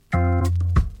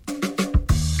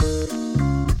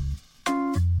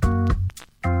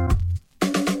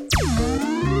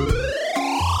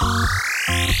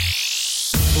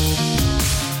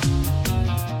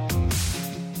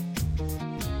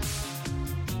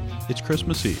It's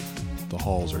Christmas Eve. The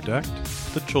halls are decked,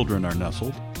 the children are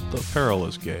nestled, the apparel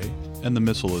is gay, and the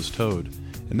missile is towed,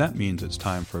 and that means it's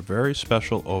time for a very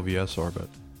special OVS Orbit.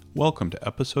 Welcome to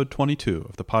episode 22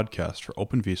 of the podcast for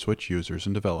Open vSwitch users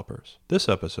and developers. This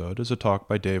episode is a talk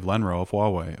by Dave Lenrow of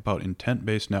Huawei about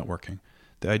intent-based networking.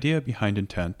 The idea behind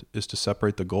intent is to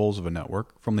separate the goals of a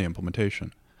network from the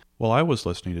implementation. While I was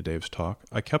listening to Dave's talk,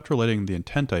 I kept relating the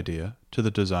intent idea to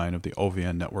the design of the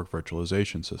OVN network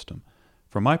virtualization system.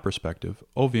 From my perspective,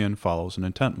 OVN follows an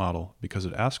intent model because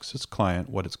it asks its client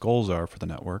what its goals are for the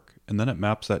network, and then it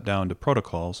maps that down to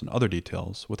protocols and other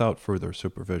details without further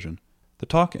supervision. The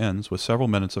talk ends with several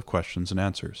minutes of questions and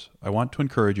answers. I want to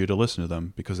encourage you to listen to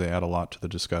them because they add a lot to the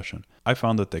discussion. I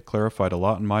found that they clarified a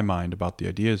lot in my mind about the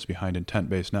ideas behind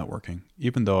intent-based networking,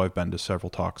 even though I've been to several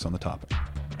talks on the topic.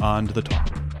 On to the talk.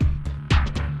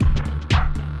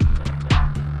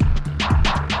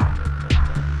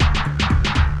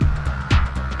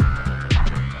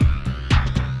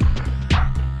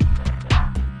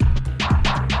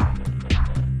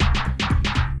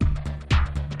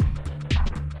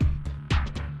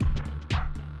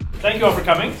 Thank you all for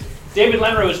coming. David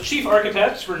Lenrow is Chief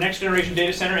Architect for Next Generation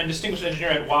Data Center and Distinguished Engineer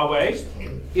at Huawei.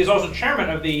 He is also Chairman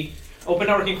of the Open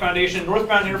Networking Foundation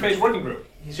Northbound Interface Working Group.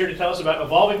 He's here to tell us about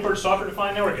evolving towards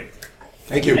software-defined networking.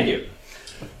 Thank you. Thank you.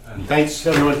 And thanks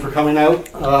everyone for coming out.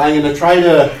 I'm going to try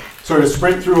to sort of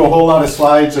sprint through a whole lot of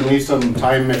slides and leave some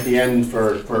time at the end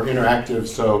for interactive.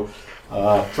 So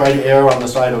try to err on the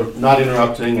side of not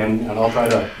interrupting, and I'll try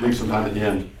to leave some time at the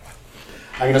end.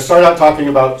 I'm going to start out talking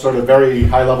about sort of very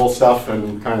high-level stuff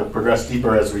and kind of progress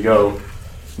deeper as we go.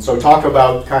 So talk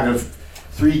about kind of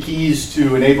three keys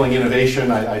to enabling innovation.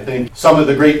 I think some of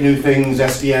the great new things,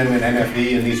 SDN and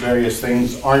NFV and these various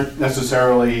things, aren't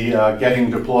necessarily getting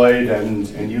deployed and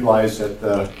utilized at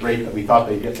the rate that we thought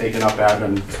they'd get taken up at,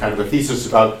 and kind of a thesis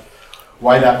about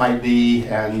why that might be,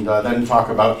 and then talk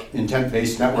about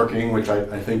intent-based networking, which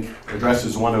I think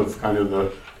addresses one of kind of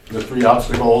the three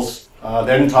obstacles.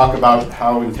 Then talk about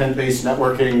how intent-based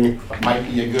networking might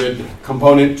be a good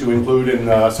component to include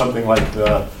in something like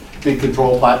the big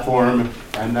control platform,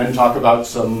 and then talk about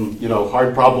some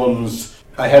hard problems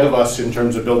ahead of us in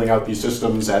terms of building out these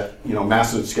systems at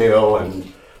massive scale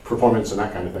and performance and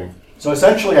that kind of thing. So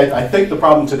essentially, I think the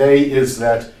problem today is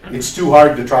that it's too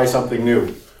hard to try something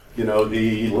new.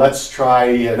 The let's try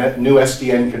a new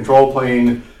SDN control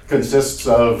plane consists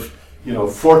of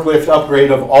forklift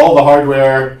upgrade of all the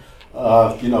hardware.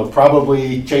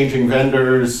 Probably changing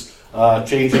vendors,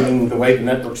 changing the way the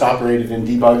network's operated and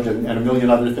debugged, and a million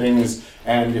other things.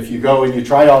 And if you go and you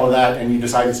try all of that and you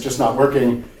decide it's just not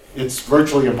working, it's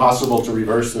virtually impossible to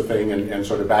reverse the thing and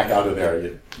sort of back out of there.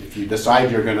 If you decide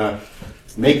you're going to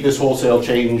make this wholesale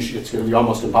change, it's going to be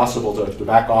almost impossible to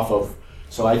back off of.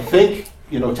 So I think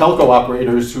telco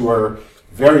operators who are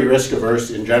very risk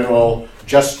averse in general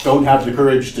just don't have the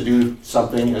courage to do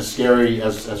something as scary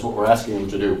as what we're asking them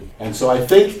to do. And so I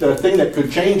think the thing that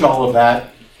could change all of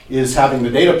that is having the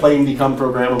data plane become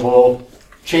programmable,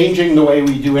 changing the way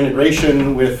we do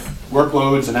integration with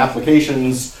workloads and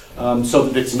applications so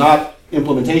that it's not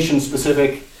implementation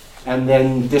specific, and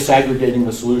then disaggregating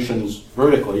the solutions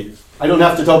vertically. I don't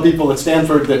have to tell people at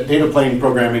Stanford that data plane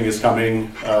programming is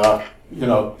coming.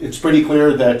 It's pretty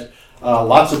clear that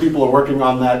lots of people are working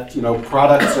on that.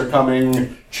 Products are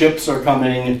coming, chips are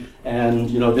coming, and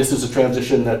this is a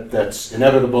transition that's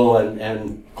inevitable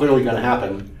and clearly going to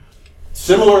happen.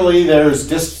 Similarly, there's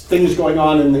things going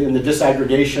on in the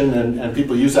disaggregation, and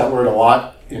people use that word a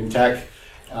lot in tech.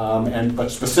 But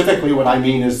specifically, what I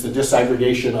mean is the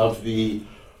disaggregation of the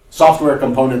software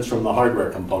components from the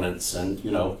hardware components, and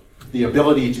the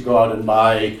ability to go out and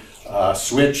buy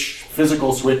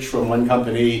physical switch from one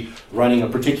company, running a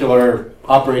particular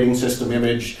operating system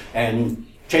image and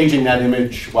changing that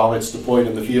image while it's deployed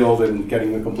in the field and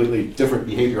getting a completely different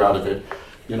behavior out of it.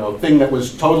 Thing that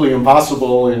was totally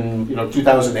impossible in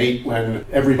 2008 when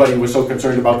everybody was so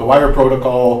concerned about the wire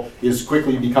protocol is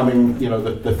quickly becoming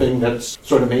the thing that's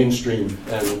sort of mainstream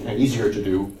and easier to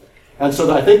do. And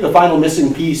so I think the final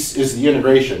missing piece is the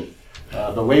integration.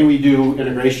 The way we do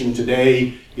integration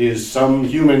today is some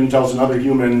human tells another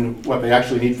human what they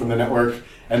actually need from the network,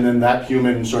 and then that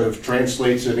human sort of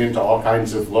translates it into all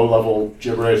kinds of low-level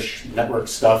gibberish network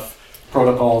stuff,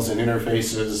 protocols and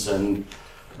interfaces and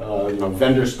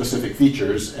vendor-specific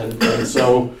features. And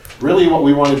so really what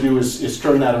we want to do is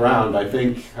turn that around. I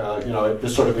think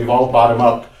this sort of evolved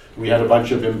bottom-up. We had a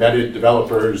bunch of embedded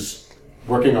developers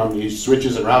working on these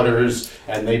switches and routers,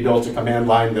 and they built a command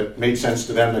line that made sense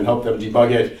to them and helped them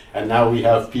debug it. And now we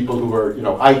have people who are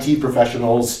IT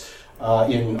professionals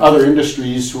in other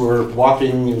industries who are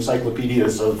walking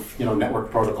encyclopedias of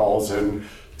network protocols and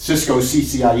Cisco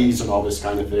CCIEs and all this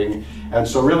kind of thing. And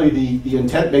so really the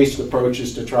intent-based approach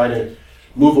is to try to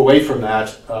move away from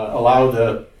that, allow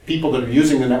the people that are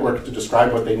using the network to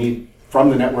describe what they need from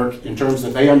the network in terms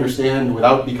that they understand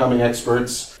without becoming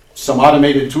experts. Some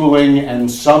automated tooling and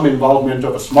some involvement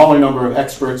of a smaller number of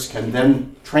experts can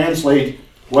then translate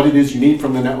what it is you need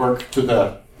from the network to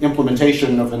the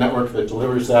implementation of the network that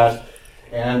delivers that.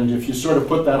 And if you sort of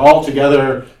put that all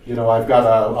together, I've got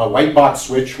a white box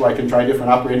switch where I can try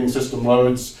different operating system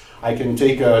loads. I can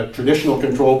take a traditional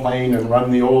control plane and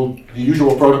run the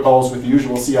usual protocols with the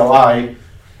usual CLI.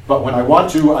 But when I want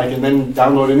to, I can then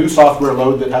download a new software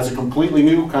load that has a completely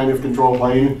new kind of control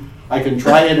plane. I can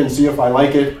try it and see if I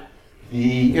like it.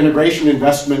 The integration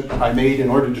investment I made in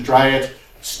order to try it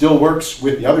still works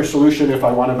with the other solution if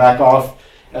I want to back off.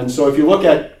 And so if you look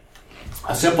at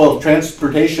a simple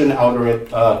transportation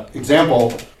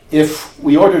example, if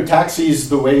we ordered taxis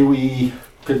the way we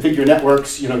configure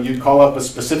networks, you'd call up a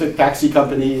specific taxi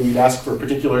company and you'd ask for a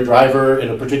particular driver in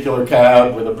a particular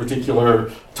cab with a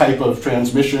particular type of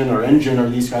transmission or engine or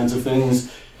these kinds of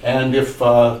things. And if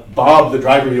Bob, the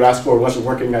driver you asked for, wasn't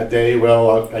working that day,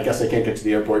 well, I guess I can't get to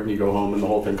the airport, and you go home and the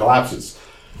whole thing collapses.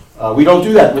 We don't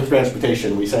do that with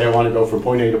transportation. We say I want to go from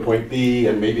point A to point B,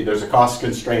 and maybe there's a cost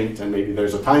constraint, and maybe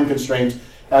there's a time constraint,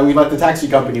 and we let the taxi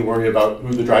company worry about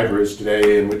who the driver is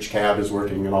today and which cab is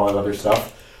working and all that other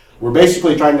stuff. We're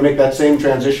basically trying to make that same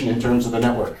transition in terms of the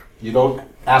network. You don't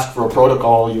ask for a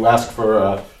protocol, you ask for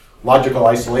a logical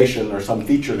isolation or some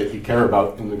feature that you care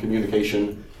about in the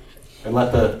communication, and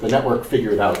let the network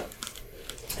figure it out.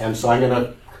 And so I'm going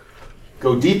to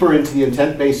go deeper into the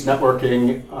intent-based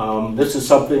networking. This is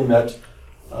something that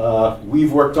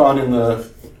we've worked on in the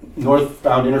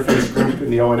Northbound Interface group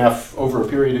in the ONF over a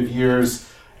period of years,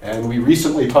 and we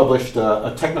recently published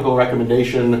a technical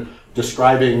recommendation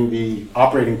describing the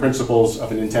operating principles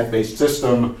of an intent-based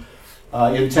system.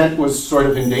 Intent was sort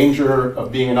of in danger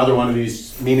of being another one of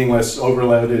these meaningless,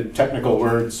 overloaded technical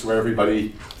words where everybody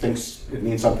thinks it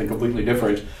means something completely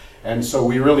different. And so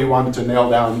we really wanted to nail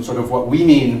down sort of what we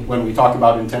mean when we talk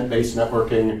about intent-based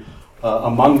networking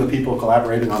among the people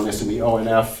collaborating on this in the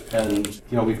ONF. And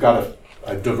we've got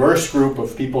a diverse group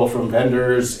of people from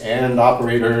vendors and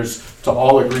operators to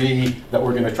all agree that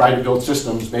we're going to try to build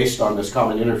systems based on this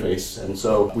common interface. And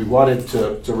so we wanted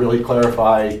to really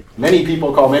clarify, many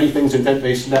people call many things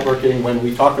intent-based networking. When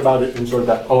we talk about it in sort of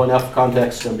that ONF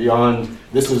context and beyond,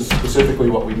 this is specifically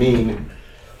what we mean.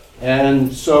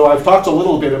 And so I've talked a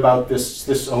little bit about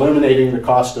this eliminating the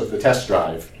cost of the test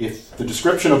drive. If the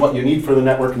description of what you need for the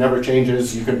network never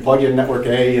changes, you can plug in network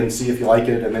A and see if you like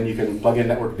it, and then you can plug in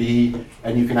network B,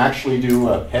 and you can actually do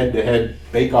a head-to-head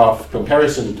bake-off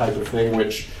comparison type of thing,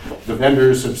 which the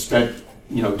vendors have spent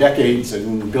decades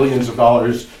and billions of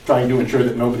dollars trying to ensure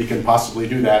that nobody can possibly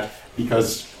do that,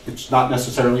 because it's not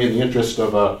necessarily in the interest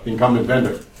of an incumbent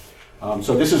vendor.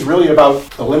 So this is really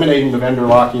about eliminating the vendor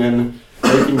lock-in,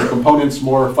 making the components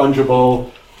more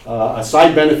fungible. A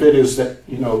side benefit is that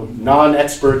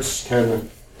non-experts can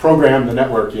program the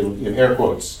network in air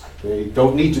quotes. They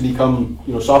don't need to become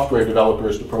software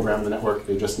developers to program the network.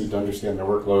 They just need to understand their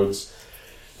workloads.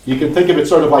 You can think of it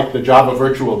sort of like the Java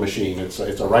virtual machine. It's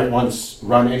a write once,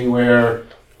 run anywhere,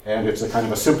 and it's a kind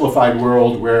of a simplified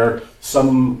world where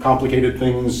some complicated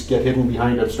things get hidden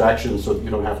behind abstractions so that you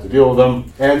don't have to deal with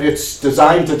them. And it's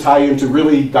designed to tie into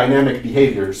really dynamic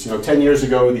behaviors. 10 years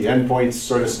ago, the endpoints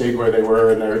sort of stayed where they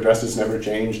were and their addresses never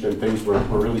changed and things were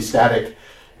really static.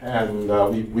 And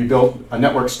we built a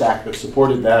network stack that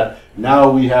supported that. Now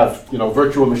we have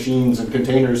virtual machines and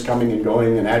containers coming and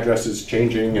going and addresses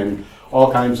changing and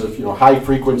all kinds of high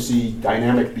frequency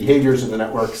dynamic behaviors in the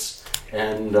networks.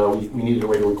 And we needed a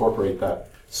way to incorporate that.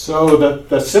 So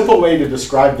the simple way to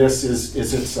describe this is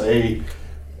it's a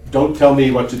don't tell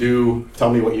me what to do, tell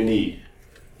me what you need.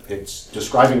 It's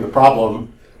describing the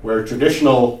problem where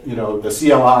traditional, the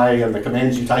CLI and the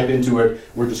commands you type into it,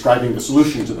 we're describing the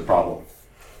solution to the problem.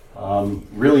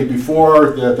 Really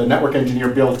before the network engineer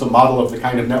built a model of the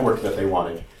kind of network that they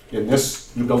wanted. In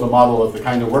this, you build a model of the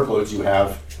kind of workloads you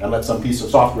have and let some piece of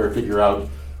software figure out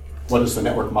what does the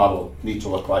network model need to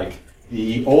look like.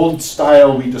 The old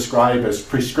style we describe as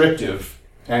prescriptive,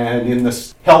 and in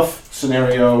this health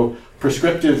scenario,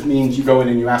 prescriptive means you go in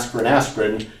and you ask for an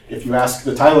aspirin. If you ask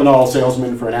the Tylenol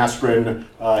salesman for an aspirin,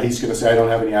 he's going to say, I don't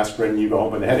have any aspirin, you go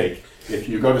home with a headache. If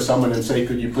you go to someone and say,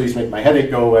 could you please make my headache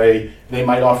go away, they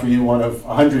might offer you one of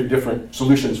 100 different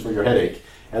solutions for your headache.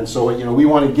 And so we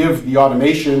want to give the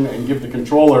automation and give the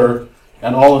controller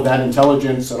and all of that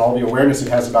intelligence and all the awareness it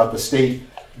has about the state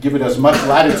give it as much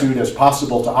latitude as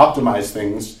possible to optimize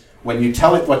things. When you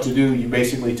tell it what to do, you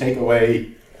basically take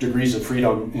away degrees of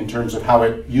freedom in terms of how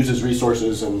it uses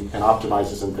resources and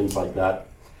optimizes and things like that.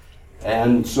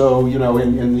 And so,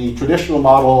 in the traditional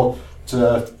model,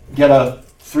 to get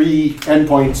 3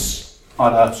 endpoints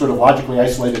on a sort of logically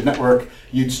isolated network,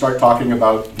 you'd start talking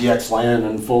about VXLAN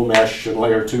and full mesh and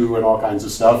layer 2 and all kinds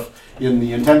of stuff. In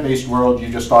the intent-based world, you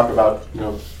just talk about,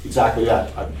 exactly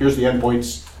that. Here's the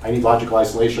endpoints. I need logical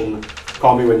isolation.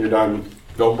 Call me when you're done.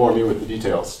 Don't bore me with the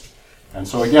details. And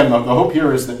so again, the hope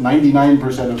here is that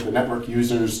 99% of the network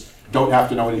users don't have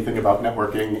to know anything about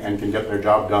networking and can get their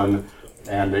job done,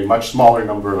 and a much smaller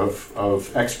number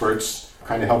of experts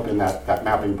kind of help in that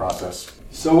mapping process.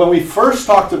 So when we first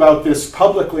talked about this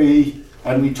publicly,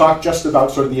 and we talked just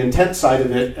about sort of the intent side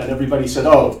of it, and everybody said,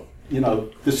 oh,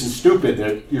 this is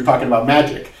stupid. You're talking about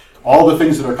magic. All the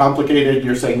things that are complicated,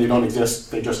 you're saying they don't exist,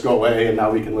 they just go away, and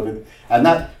now we can live it. And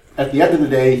that, at the end of the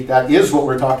day, that is what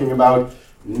we're talking about.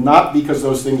 Not because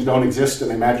those things don't exist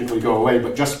and they magically go away,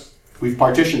 but just we've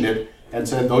partitioned it and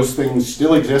said those things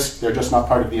still exist, they're just not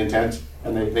part of the intent,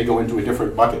 and they go into a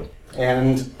different bucket.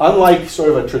 And unlike sort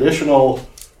of a traditional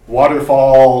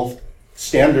waterfall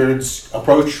standards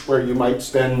approach where you might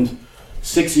spend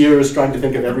 6 years trying to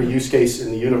think of every use case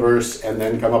in the universe and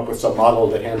then come up with some model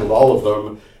that handled all of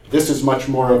them, this is much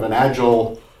more of an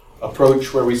agile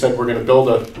approach where we said we're going to build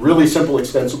a really simple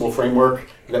extensible framework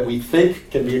that we think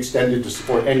can be extended to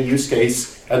support any use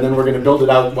case, and then we're going to build it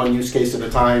out one use case at a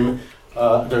time.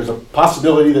 There's a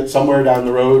possibility that somewhere down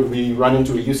the road we run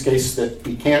into a use case that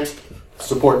we can't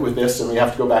support with this and we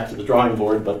have to go back to the drawing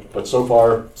board, but so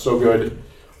far so good.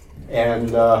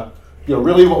 And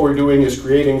really what we're doing is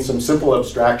creating some simple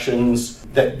abstractions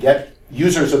that get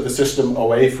users of the system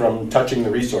away from touching the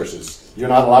resources. You're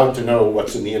not allowed to know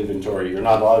what's in the inventory. You're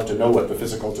not allowed to know what the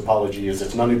physical topology is.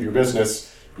 It's none of your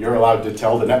business. You're allowed to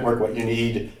tell the network what you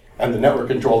need, and the network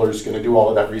controller is going to do all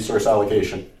of that resource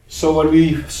allocation. So when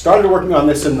we started working on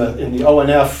this in the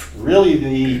ONF, really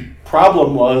the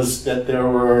problem was that there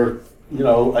were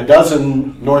a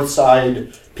dozen north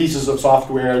side pieces of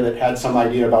software that had some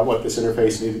idea about what this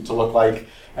interface needed to look like,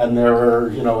 and there were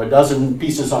a dozen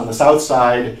pieces on the south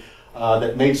side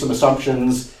that made some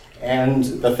assumptions. And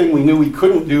the thing we knew we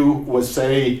couldn't do was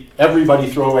say, everybody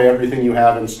throw away everything you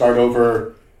have and start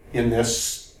over in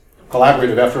this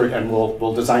collaborative effort, and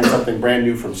we'll design something brand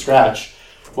new from scratch.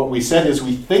 What we said is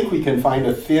we think we can find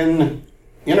a thin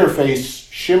interface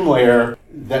shim layer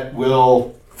that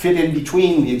will fit in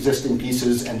between the existing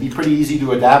pieces and be pretty easy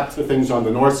to adapt to things on the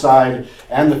north side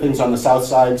and the things on the south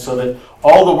side, so that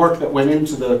all the work that went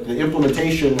into the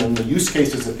implementation and the use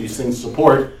cases that these things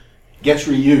support gets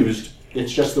reused.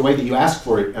 It's just the way that you ask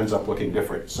for it ends up looking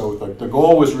different. So the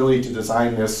goal was really to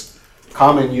design this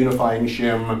common unifying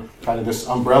shim, kind of this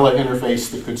umbrella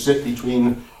interface that could sit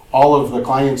between all of the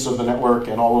clients of the network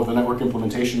and all of the network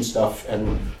implementation stuff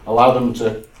and allow them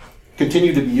to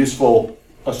continue to be useful,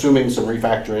 assuming some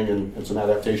refactoring and some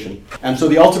adaptation. And so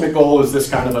the ultimate goal is this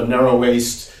kind of a narrow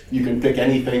waist. You can pick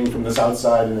anything from the south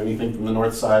side and anything from the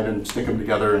north side and stick them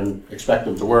together and expect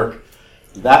them to work.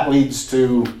 That leads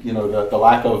to the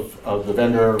lack of the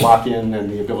vendor lock-in and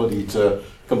the ability to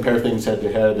compare things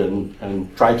head-to-head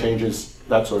and try changes,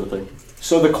 that sort of thing.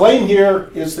 So the claim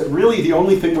here is that really the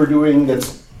only thing we're doing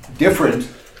that's different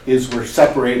is we're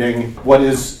separating what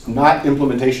is not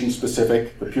implementation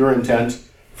specific, the pure intent,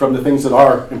 from the things that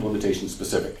are implementation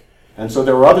specific. And so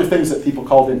there were other things that people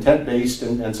called intent-based,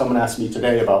 and someone asked me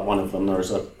today about one of them. There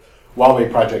was a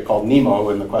Huawei project called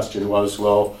NeMo, and the question was,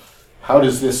 well, how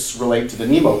does this relate to the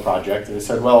NeMo project? And I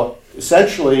said, well,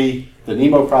 essentially, the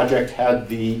NeMo project had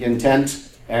the intent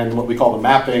and what we call the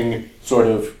mapping sort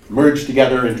of merged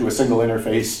together into a single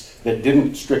interface that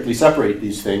didn't strictly separate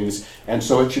these things. And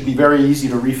so it should be very easy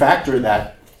to refactor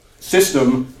that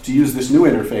system to use this new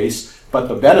interface, but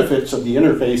the benefits of the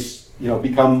interface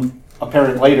become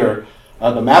apparent later.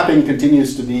 The mapping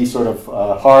continues to be sort of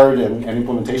hard and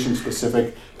implementation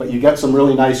specific, but you get some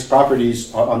really nice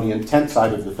properties on the intent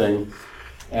side of the thing.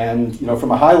 And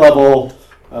from a high level,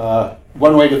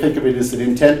 one way to think of it is that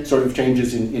intent sort of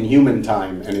changes in human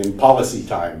time and in policy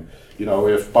time.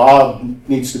 If Bob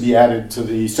needs to be added to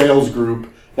the sales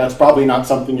group, that's probably not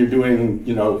something you're doing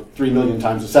 3 million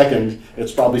times a second.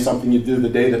 It's probably something you do the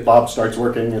day that Bob starts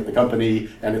working at the company,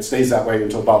 and it stays that way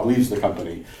until Bob leaves the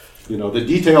company. The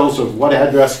details of what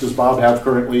address does Bob have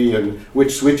currently and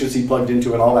which switch is he plugged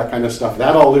into and all that kind of stuff,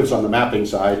 that all lives on the mapping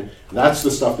side. That's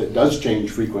the stuff that does change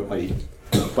frequently.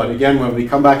 But again, when we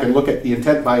come back and look at the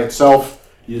intent by itself,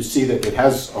 you see that it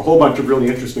has a whole bunch of really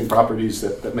interesting properties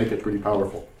that make it pretty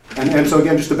powerful. And so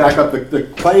again, just to back up,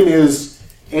 the claim is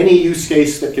any use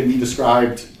case that can be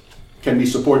described can be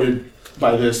supported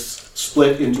by this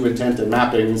split into intent and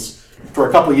mappings. For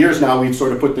a couple of years now, we've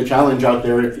sort of put the challenge out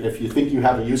there. If you think you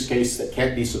have a use case that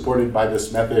can't be supported by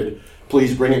this method,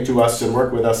 please bring it to us and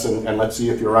work with us, and let's see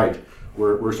if you're right.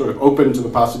 We're sort of open to the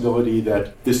possibility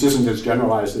that this isn't as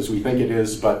generalized as we think it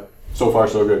is, but so far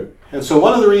so good. And so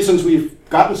one of the reasons we've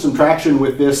gotten some traction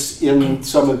with this in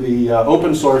some of the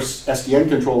open source SDN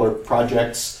controller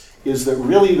projects is that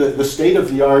really the state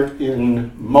of the art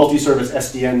in multi-service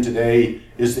SDN today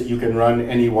is that you can run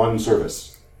any one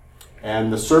service.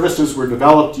 And the services were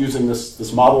developed using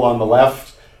this model on the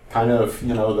left, kind of,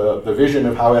 the vision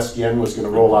of how SDN was going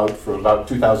to roll out for about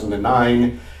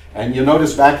 2009. And you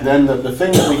notice back then that the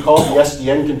thing that we called the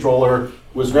SDN controller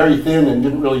was very thin and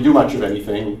didn't really do much of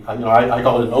anything. I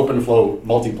call it an open flow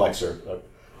multiplexer.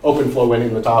 Open flow went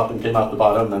in the top and came out the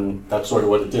bottom, and that's sort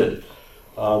of what it did.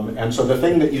 And so the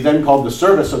thing that you then called the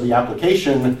service of the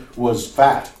application was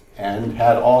fat and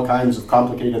had all kinds of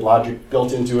complicated logic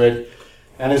built into it.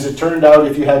 And as it turned out,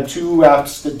 if you had two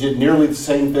apps that did nearly the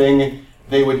same thing,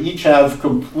 they would each have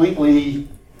completely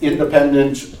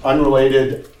independent,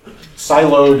 unrelated,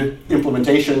 siloed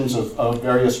implementations of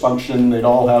various functions. They'd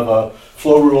all have a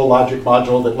flow rule logic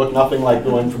module that looked nothing like the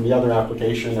one from the other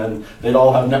application, and they'd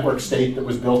all have network state that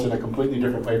was built in a completely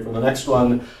different way from the next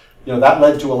one. That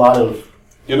led to a lot of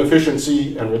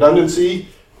inefficiency and redundancy,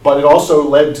 but it also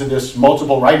led to this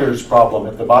multiple writers problem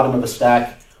at the bottom of the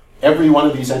stack. Every one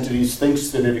of these entities thinks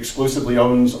that it exclusively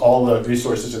owns all the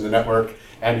resources in the network,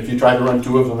 and if you try to run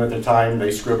two of them at a time, they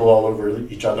scribble all over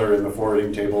each other in the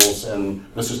forwarding tables, and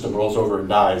the system rolls over and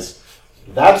dies.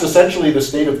 That's essentially the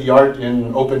state of the art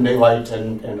in Open Daylight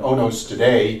and ONOS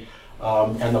today,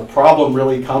 and the problem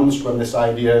really comes from this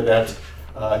idea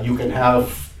that you can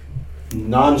have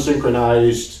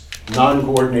non-synchronized,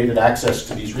 non-coordinated access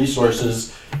to these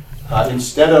resources.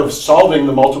 Instead of solving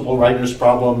the multiple writers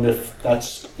problem, if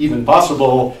that's even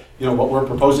possible, what we're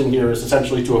proposing here is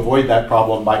essentially to avoid that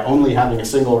problem by only having a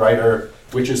single writer,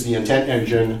 which is the intent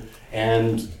engine,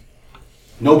 and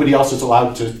nobody else is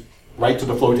allowed to write to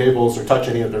the flow tables or touch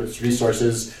any of those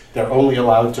resources. They're only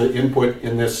allowed to input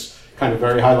in this kind of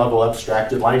very high-level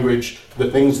abstracted language the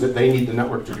things that they need the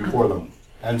network to do for them.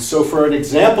 And so for an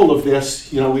example of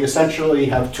this, we essentially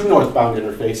have two northbound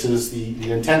interfaces,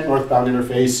 the intent northbound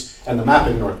interface and the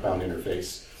mapping northbound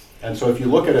interface. And so if you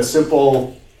look at a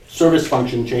simple service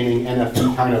function chaining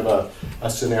NFV kind of a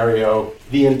scenario,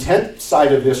 the intent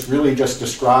side of this really just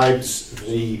describes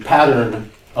the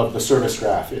pattern of the service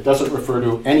graph. It doesn't refer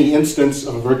to any instance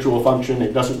of a virtual function.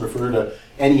 It doesn't refer to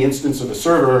any instance of a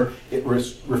server. It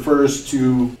refers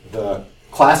to the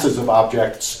classes of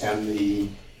objects and the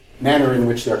manner in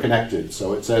which they're connected.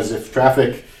 So it says if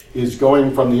traffic is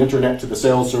going from the internet to the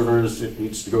sales servers, it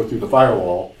needs to go through the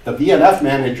firewall. The VNF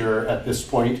manager at this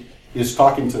point is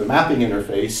talking to the mapping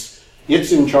interface.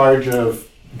 It's in charge of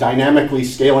dynamically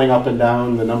scaling up and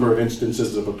down the number of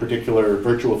instances of a particular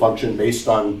virtual function based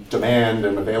on demand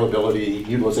and availability,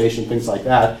 utilization, things like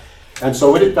that. And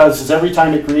so what it does is every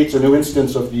time it creates a new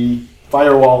instance of the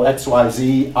firewall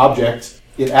XYZ object,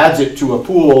 it adds it to a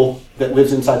pool that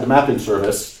lives inside the mapping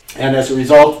service. And as a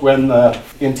result, when the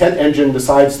intent engine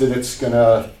decides that it's going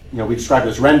to, we describe it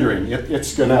as rendering,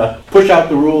 it's going to push out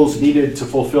the rules needed to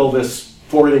fulfill this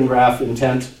forwarding graph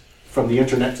intent from the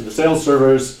internet to the sales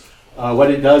servers.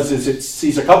 What it does is it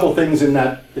sees a couple things in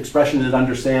that expression it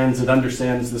understands. It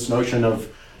understands this notion of,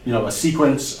 a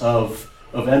sequence of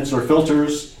events or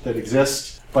filters that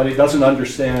exist, but it doesn't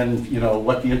understand,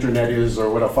 what the internet is or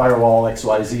what a firewall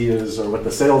XYZ is or what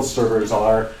the sales servers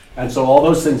are. And so all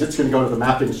those things, it's going to go to the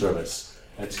mapping service.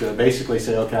 It's going to basically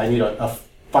say, okay, I need a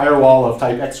firewall of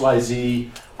type XYZ.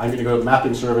 I'm going to go to the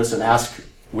mapping service and ask,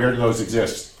 where do those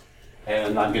exist?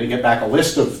 And I'm going to get back a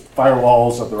list of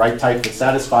firewalls of the right type that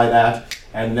satisfy that.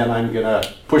 And then I'm going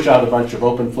to push out a bunch of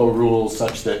open flow rules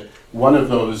such that one of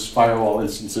those firewall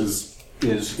instances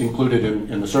is included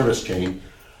in the service chain.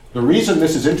 The reason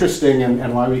this is interesting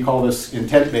and why we call this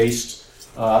intent-based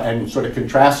and sort of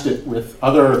contrast it with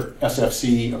other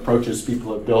SFC approaches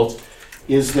people have built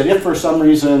is that if for some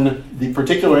reason the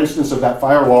particular instance of that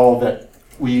firewall that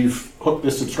we've hooked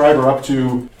this subscriber up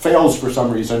to fails for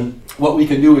some reason, what we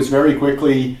can do is very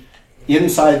quickly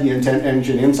inside the intent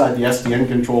engine, inside the SDN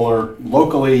controller,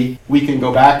 locally, we can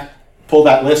go back, pull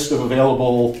that list of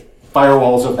available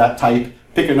firewalls of that type,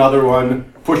 pick another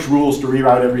one, push rules to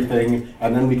reroute everything,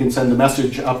 and then we can send a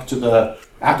message up to the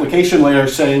application layer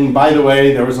saying, by the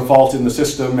way, there was a fault in the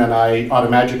system and I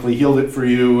automatically healed it for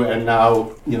you, and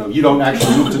now you don't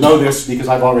actually need to know this because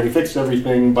I've already fixed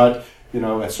everything, but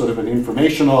as sort of an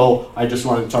informational, I just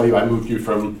wanted to tell you I moved you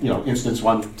from, instance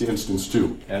 1 to instance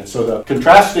 2. And so the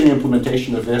contrasting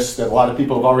implementation of this that a lot of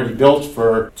people have already built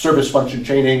for service function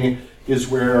chaining is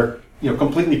where,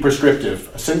 completely prescriptive.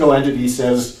 A single entity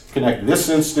says, connect this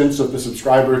instance of the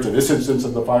subscriber to this instance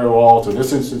of the firewall to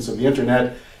this instance of the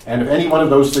internet. And if any one of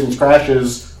those things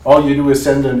crashes, all you do is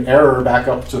send an error back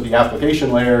up to the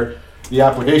application layer. The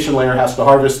application layer has to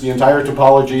harvest the entire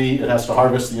topology, it has to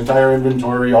harvest the entire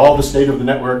inventory, all the state of the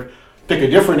network, pick a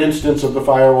different instance of the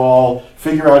firewall,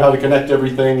 figure out how to connect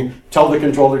everything, tell the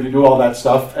controller to do all that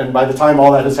stuff, and by the time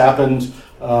all that has happened,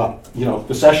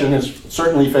 the session has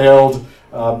certainly failed,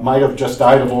 might have just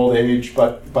died of old age,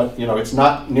 but it's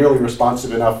not nearly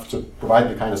responsive enough to provide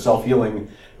the kind of self-healing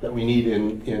that we need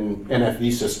in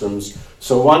NFV systems.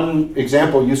 So one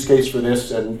example use case for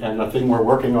this, and a thing we're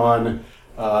working on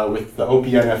with the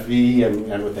OPNFV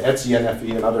and with the Etsy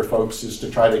NFV and other folks, is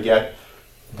to try to get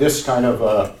this kind of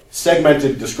a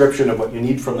segmented description of what you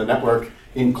need from the network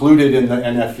included in the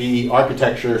NFV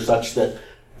architecture, such that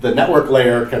the network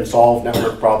layer can solve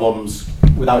network problems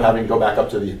without having to go back up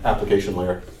to the application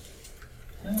layer.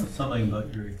 I know something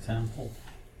about your example.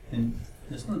 And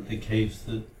isn't it the case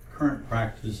that current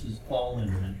practice is all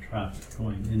internet traffic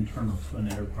going internal to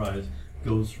an enterprise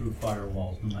goes through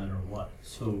firewalls no matter what?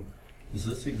 So is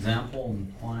this example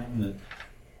implying that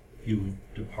you would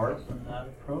depart from that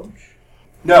approach?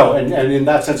 No, and in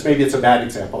that sense, maybe it's a bad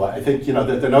example. I think,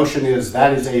 that the notion is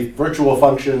that is a virtual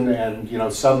function,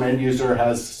 and, some end user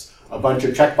has a bunch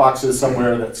of checkboxes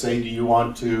somewhere that say, do you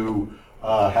want to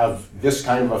have this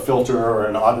kind of a filter or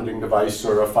an auditing device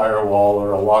or a firewall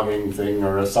or a logging thing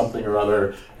or a something or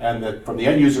other, and that from the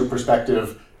end user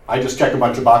perspective, I just check a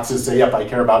bunch of boxes, say, yep, I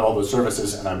care about all those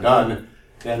services, and I'm done.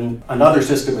 Then another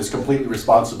system is completely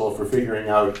responsible for figuring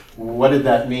out what did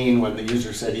that mean when the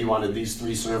user said he wanted these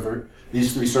three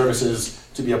services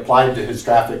to be applied to his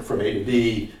traffic from A to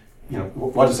B.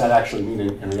 What does that actually mean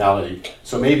in reality?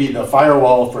 So maybe the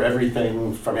firewall for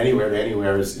everything from anywhere to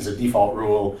anywhere is a default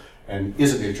rule and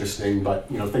isn't interesting, but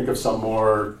think of some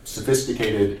more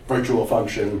sophisticated virtual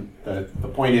function. The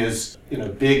point is, in a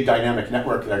big dynamic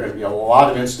network, there are going to be a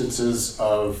lot of instances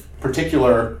of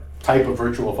particular type of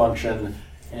virtual function,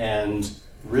 and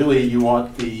really you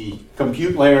want the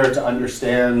compute layer to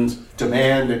understand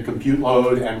demand and compute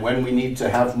load and when we need to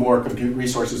have more compute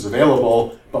resources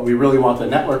available, but we really want the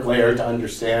network layer to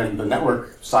understand the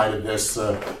network side of this,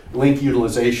 link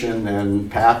utilization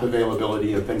and path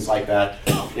availability and things like that.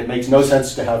 It makes no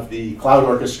sense to have the cloud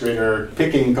orchestrator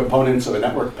picking components of a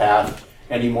network path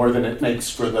any more than it makes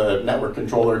for the network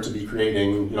controller to be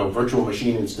creating virtual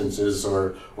machine instances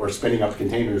or spinning up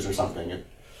containers or something.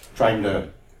 Trying to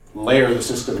layer the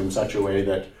system in such a way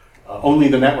that only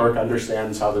the network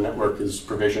understands how the network is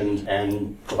provisioned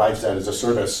and provides that as a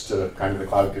service to kind of the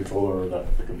cloud controller or the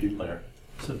compute layer.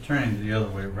 So turning to the other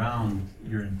way around,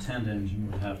 your intent engine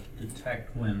would have to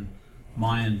detect when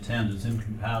my intent is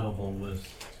incompatible with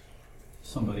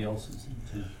somebody else's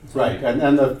intent. Right,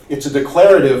 and it's a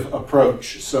declarative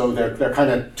approach, so there are kind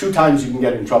of two times you can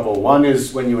get in trouble. One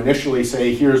is when you initially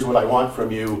say, here's what I want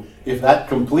from you. If that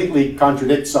completely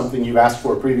contradicts something you've asked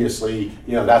for previously,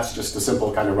 that's just a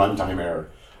simple kind of runtime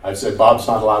error. I've said Bob's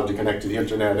not allowed to connect to the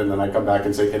internet, and then I come back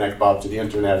and say connect Bob to the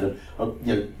internet, and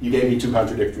you gave me two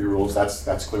contradictory rules.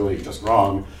 That's clearly just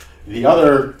wrong. The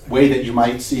other way that you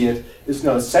might see it is,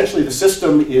 essentially the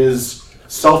system is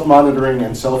self-monitoring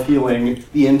and self-healing.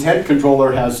 The intent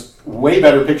controller has way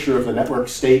better picture of the network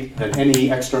state than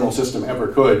any external system ever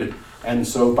could. And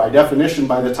so by definition,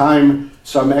 by the time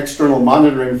some external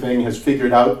monitoring thing has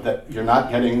figured out that you're not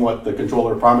getting what the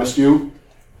controller promised you,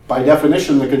 by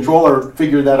definition, the controller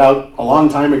figured that out a long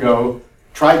time ago,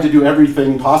 tried to do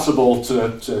everything possible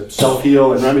to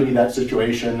self-heal and remedy that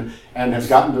situation, and has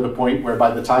gotten to the point where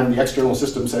by the time the external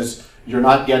system says, I'm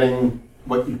not getting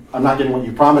what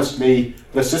you promised me,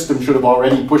 the system should have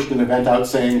already pushed an event out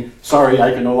saying, sorry,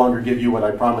 I can no longer give you what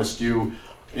I promised you.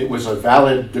 It was a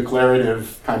valid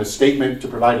declarative kind of statement to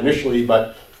provide initially,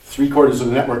 but 3/4 of the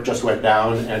network just went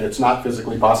down, and it's not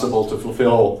physically possible to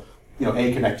fulfill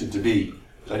A connected to B.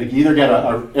 So I think you either get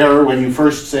an error when you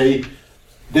first say,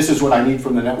 this is what I need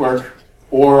from the network,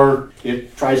 or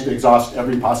it tries to exhaust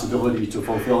every possibility to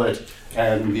fulfill it,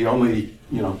 and the only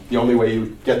way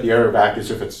you get the error back is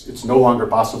if it's no longer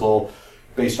possible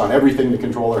based on everything the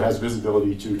controller has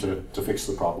visibility to fix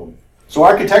the problem. So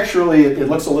architecturally, it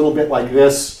looks a little bit like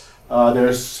this.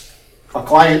 There's a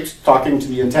client talking to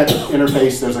the intent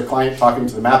interface. There's a client talking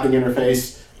to the mapping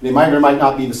interface. They might or might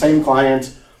not be the same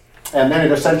client. And then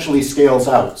it essentially scales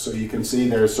out. So you can see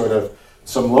there's sort of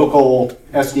some local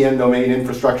SDN domain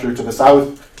infrastructure to the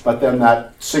south, but then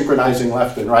that synchronizing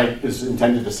left and right is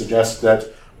intended to suggest that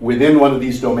within one of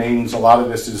these domains, a lot of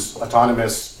this is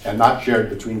autonomous and not shared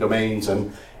between domains,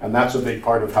 and that's a big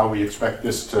part of how we expect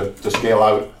this to scale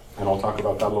out, and I'll talk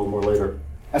about that a little more later.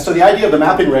 And so the idea of the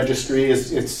mapping registry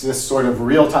is it's this sort of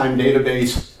real-time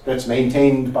database that's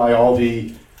maintained by all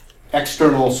the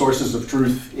external sources of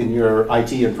truth in your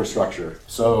IT infrastructure.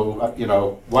 So,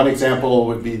 one example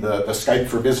would be the Skype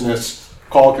for Business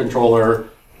call controller.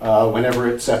 Whenever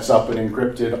it sets up an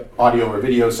encrypted audio or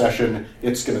video session,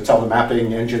 it's going to tell the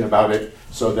mapping engine about it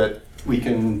so that we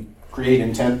can create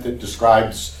intent that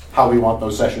describes how we want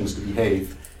those sessions to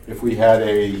behave. If we had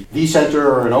a vCenter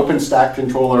or an OpenStack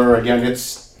controller, again,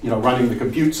 it's running the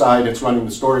compute side, it's running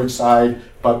the storage side,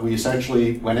 but we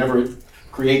essentially, whenever it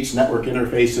creates network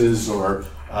interfaces or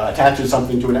attaches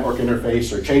something to a network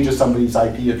interface or changes somebody's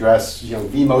IP address,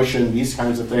 vMotion, these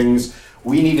kinds of things,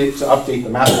 we need it to update the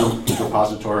mapping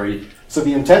repository. So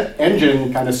the intent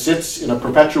engine kind of sits in a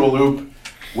perpetual loop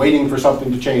waiting for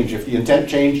something to change. If the intent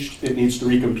changed, it needs to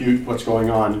recompute what's going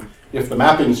on. If the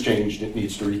mapping's changed, it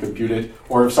needs to recompute it.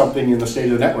 Or if something in the state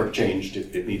of the network changed,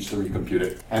 it needs to recompute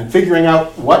it. And figuring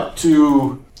out what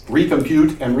to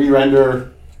recompute and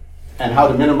re-render and how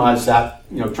to minimize that,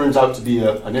 turns out to be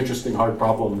an interesting, hard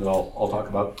problem that I'll talk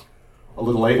about a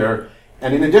little later.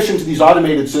 And in addition to these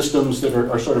automated systems that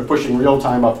are sort of pushing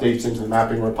real-time updates into the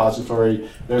mapping repository,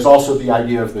 there's also the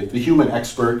idea of the human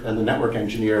expert and the network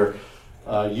engineer.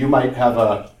 You might have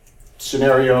a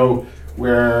scenario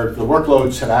where the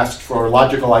workloads have asked for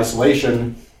logical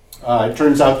isolation. It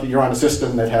turns out that you're on a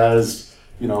system that has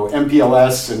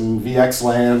MPLS and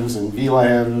VXLANs and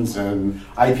VLANs and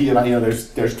IP, and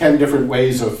there's 10 different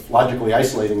ways of logically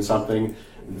isolating something.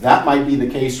 That might be the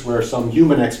case where some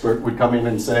human expert would come in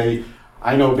and say,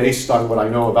 I know based on what I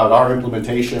know about our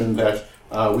implementation that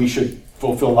we should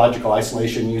fulfill logical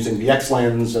isolation using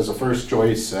VXLANs as a first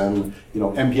choice and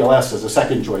MPLS as a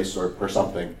second choice or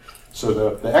something. So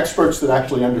the experts that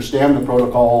actually understand the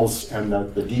protocols and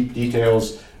the deep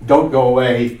details don't go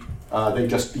away. They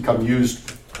just become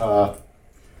used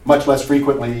much less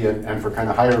frequently and for kind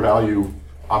of higher value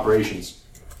operations.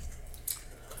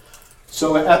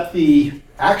 So at the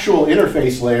actual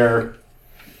interface layer,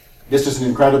 this is an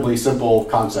incredibly simple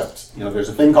concept. There's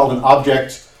a thing called an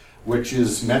object, which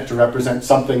is meant to represent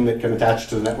something that can attach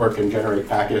to the network and generate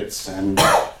packets. And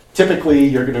typically,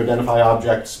 you're going to identify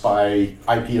objects by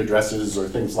IP addresses or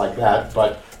things like that.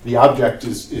 But the object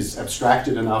is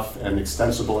abstracted enough and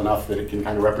extensible enough that it can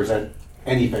kind of represent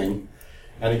anything.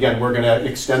 And again, we're going to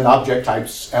extend object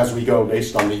types as we go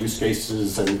based on the use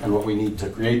cases and what we need to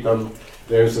create them.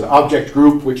 There's an object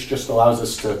group, which just allows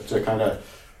us to kind of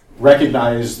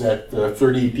recognize that the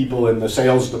 30 people in the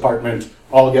sales department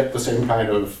all get the same kind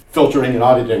of filtering and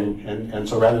auditing. And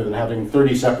so rather than having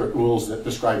 30 separate rules that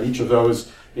describe each of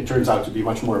those, it turns out to be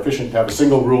much more efficient to have a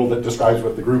single rule that describes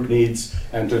what the group needs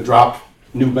and to drop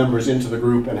new members into the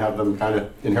group and have them kind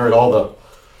of inherit all the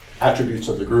attributes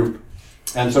of the group.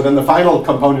 And so then the final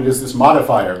component is this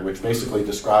modifier, which basically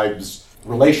describes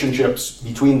relationships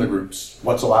between the groups.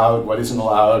 What's allowed, what isn't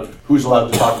allowed, who's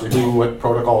allowed to talk to who, what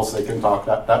protocols they can talk,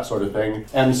 that sort of thing.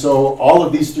 And so all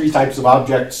of these three types of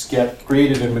objects get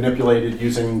created and manipulated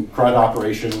using CRUD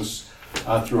operations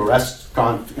through a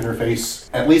REST-conf interface.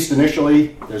 At least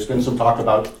initially, there's been some talk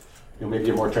about maybe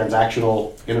a more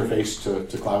transactional interface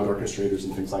to cloud orchestrators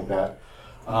and things like that.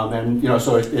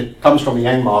 So it comes from the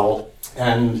Yang model.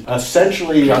 And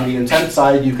essentially, on the intent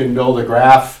side, you can build a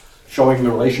graph showing the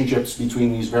relationships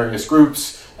between these various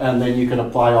groups, and then you can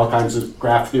apply all kinds of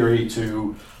graph theory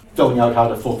to filling out how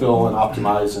to fulfill and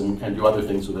optimize and do other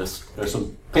things with this. There's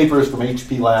some papers from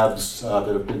HP Labs that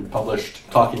have been published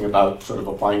talking about sort of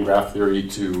applying graph theory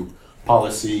to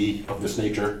policy of this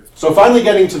nature. So finally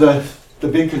getting to the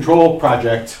big control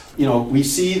project, we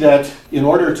see that in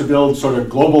order to build sort of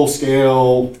global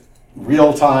scale,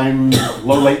 real-time,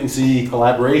 low latency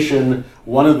collaboration,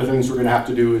 one of the things we're going to have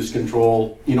to do is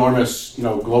control enormous,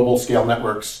 global scale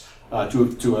networks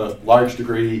to a large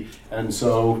degree. And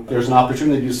so there's an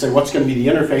opportunity to say what's going to be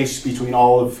the interface between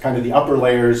all of kind of the upper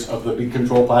layers of the big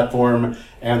control platform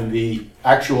and the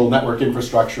actual network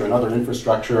infrastructure and other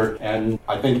infrastructure. And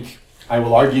I think I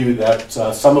will argue that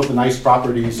some of the nice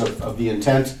properties of the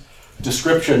intent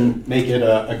description make it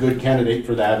a good candidate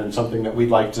for that and something that we'd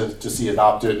like to see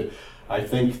adopted. I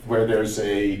think where there's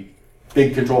a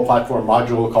big control platform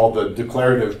module called the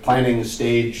declarative planning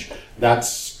stage,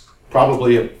 that's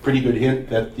probably a pretty good hint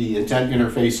that the intent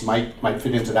interface might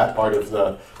fit into that part of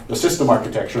the system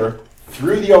architecture.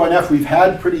 Through the ONF, we've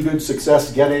had pretty good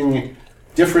success getting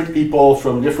different people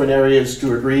from different areas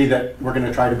to agree that we're going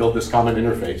to try to build this common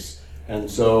interface. And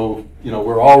so,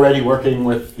 we're already working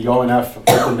with the ONF,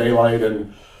 Open Daylight,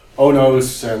 and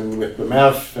ONOS, and with the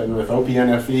MEF, and with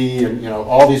OPNFE, and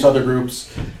all these other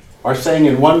groups are saying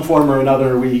in one form or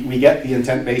another, we get the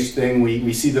intent-based thing,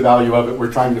 we see the value of it,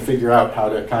 we're trying to figure out how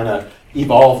to kind of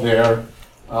evolve there.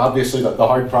 Obviously, the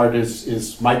hard part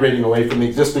is migrating away from the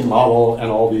existing model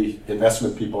and all the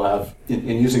investment people have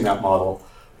in using that model.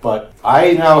 But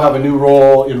I now have a new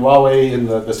role in Huawei in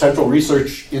the Central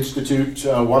Research Institute.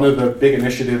 One of the big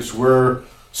initiatives we're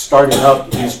starting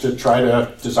up is to try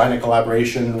to design a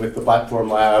collaboration with the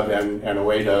Platform Lab and a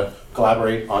way to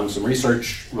collaborate on some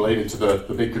research related to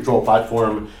the big control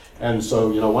platform. And so,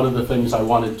 one of the things I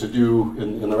wanted to do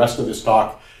in the rest of this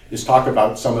talk is talk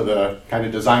about some of the kind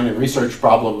of design and research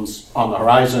problems on the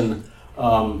horizon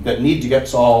that need to get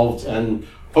solved, and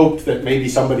hope that maybe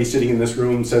somebody sitting in this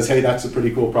room says, hey, that's a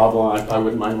pretty cool problem, I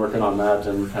wouldn't mind working on that,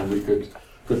 and we could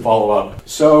follow up.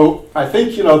 So I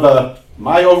think,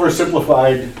 my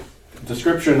oversimplified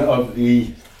description of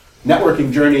the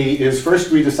networking journey is, first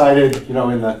we decided, in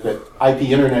the IP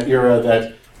internet era,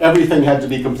 that everything had to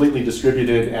be completely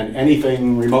distributed and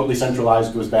anything remotely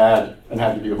centralized was bad and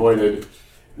had to be avoided.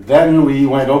 Then we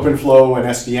went OpenFlow and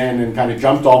SDN and kind of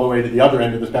jumped all the way to the other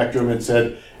end of the spectrum and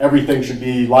said everything should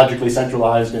be logically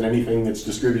centralized and anything that's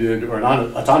distributed or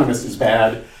autonomous is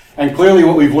bad. And clearly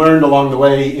what we've learned along the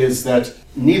way is that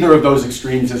neither of those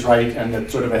extremes is right, and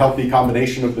that sort of a healthy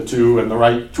combination of the two and the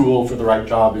right tool for the right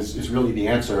job is really the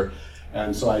answer.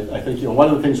 And so I think one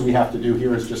of the things we have to do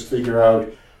here is just figure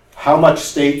out how much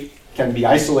state can be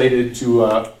isolated to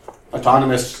a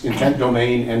autonomous intent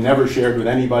domain and never shared with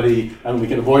anybody, and we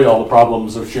can avoid all the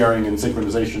problems of sharing and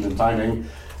synchronization and timing.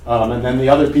 And then the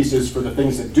other piece is for the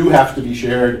things that do have to be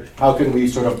shared, how can we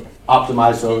sort of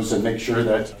optimize those and make sure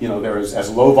that they're as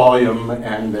low volume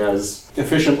and as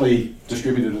efficiently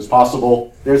distributed as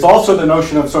possible. There's also the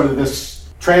notion of sort of this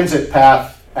transit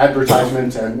path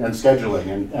advertisement and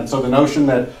scheduling. And so the notion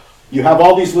that you have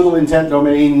all these little intent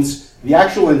domains. The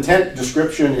actual intent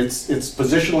description, it's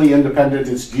positionally independent,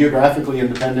 it's geographically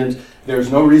independent.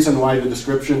 There's no reason why the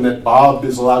description that Bob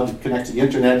is allowed to connect to the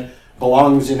internet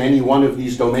belongs in any one of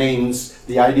these domains.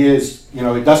 The idea is,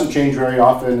 it doesn't change very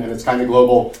often and it's kind of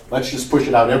global. Let's just push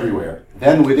it out everywhere.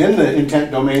 Then within the intent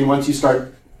domain, once you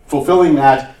start fulfilling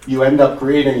that, you end up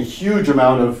creating a huge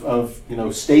amount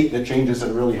of state that changes at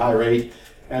a really high rate.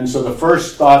 And so the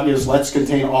first thought is, let's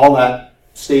contain all that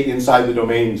state inside the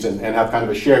domains and have kind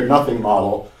of a shared nothing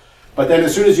model. But then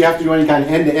as soon as you have to do any kind of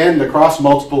end-to-end across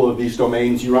multiple of these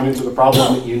domains, you run into the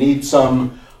problem that you need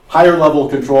some higher level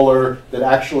controller that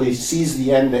actually sees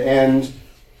the end-to-end,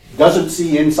 doesn't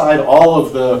see inside all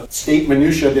of the state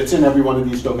minutia that's in every one of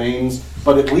these domains,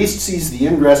 but at least sees the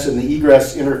ingress and the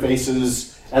egress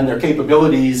interfaces and their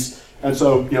capabilities. And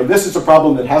so, this is a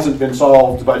problem that hasn't been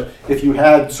solved, but if you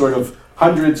had sort of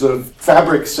hundreds of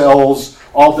fabric cells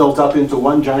all built up into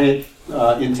one giant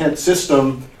intent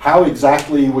system, how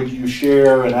exactly would you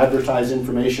share and advertise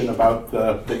information about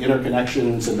the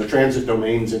interconnections and the transit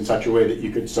domains in such a way that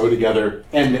you could sew together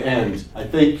end to end? I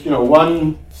think,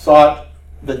 one thought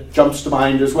that jumps to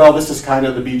mind is, well, this is kind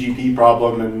of the BGP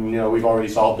problem, and we've already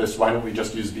solved this, why don't we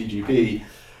just use BGP?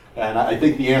 And I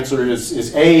think the answer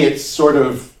is A, it's sort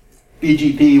of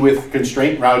BGP with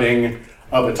constraint routing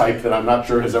of a type that I'm not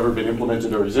sure has ever been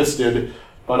implemented or resisted.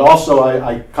 But also,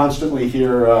 I constantly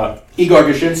hear Igor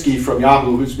Gashinsky from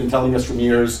Yahoo, who's been telling us for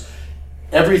years,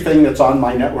 everything that's on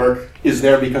my network is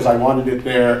there because I wanted it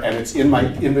there, and it's in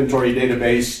my inventory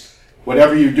database.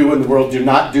 Whatever you do in the world, do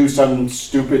not do some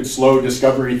stupid, slow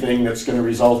discovery thing that's going to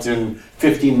result in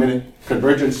 15-minute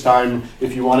convergence time.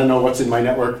 If you want to know what's in my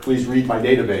network, please read my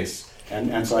database.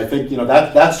 And so I think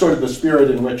that's sort of the spirit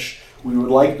in which we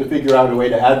would like to figure out a way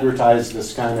to advertise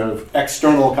this kind of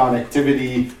external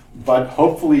connectivity, but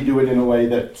hopefully do it in a way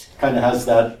that kind of has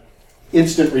that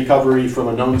instant recovery from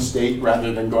a known state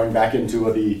rather than going back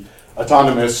into the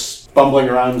autonomous, bumbling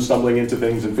around, stumbling into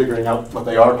things and figuring out what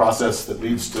they are process that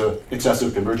leads to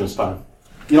excessive convergence time.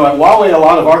 At Huawei, a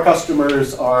lot of our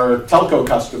customers are telco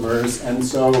customers, and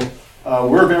so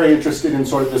we're very interested in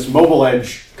sort of this mobile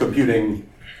edge computing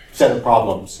set of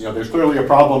problems. There's clearly a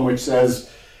problem which says,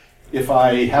 if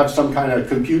I have some kind of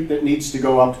compute that needs to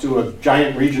go up to a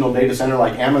giant regional data center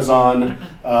like Amazon,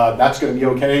 that's going to be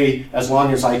okay as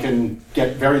long as I can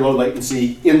get very low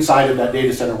latency inside of that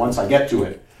data center once I get to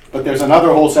it. But there's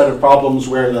another whole set of problems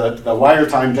where the wire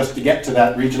time just to get to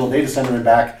that regional data center and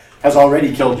back has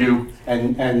already killed you,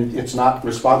 and it's not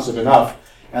responsive enough.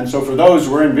 And so for those,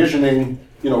 we're envisioning,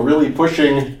 really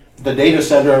pushing the data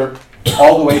center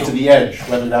all the way to the edge,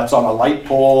 whether that's on a light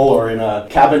pole or in a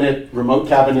cabinet, remote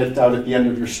cabinet out at the end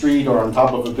of your street or on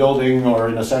top of a building or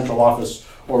in a central office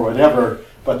or whatever.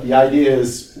 But the idea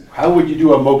is, how would you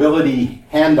do a mobility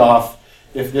handoff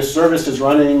if this service is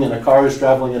running and a car is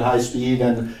traveling at high speed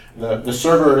and the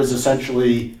server is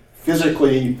essentially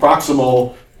physically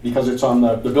proximal because it's on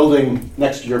the building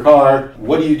next to your car?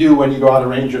 What do you do when you go out of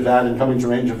range of that and come into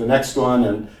range of the next one?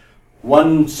 And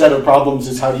one set of problems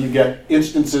is, how do you get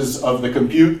instances of the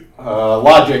compute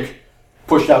logic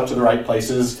pushed out to the right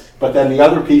places? But then the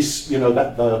other piece,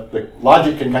 that the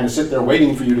logic can kind of sit there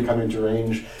waiting for you to come into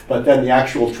range, but then the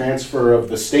actual transfer of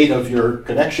the state of your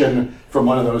connection from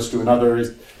one of those to another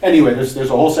is, anyway, there's a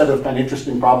whole set of kind of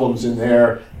interesting problems in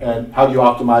there, and how do you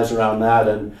optimize around that,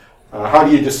 and how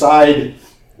do you decide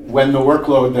when the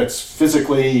workload that's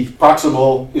physically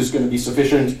proximal is going to be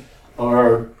sufficient,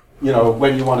 or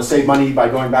when you want to save money by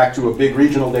going back to a big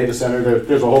regional data center.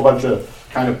 There's a whole bunch of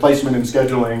kind of placement and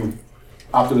scheduling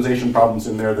optimization problems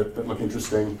in there that look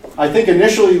interesting. I think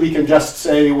initially we can just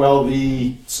say, well,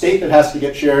 the state that has to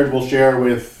get shared will share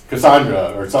with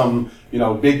Cassandra or some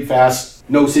big, fast,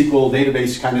 NoSQL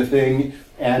database kind of thing.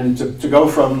 And to go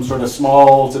from sort of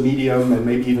small to medium and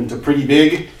maybe even to pretty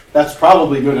big, that's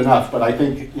probably good enough. But I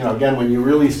think, again, when you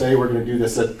really say we're going to do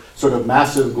this at sort of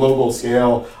massive global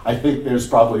scale, I think there's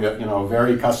probably a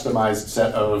very customized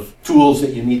set of tools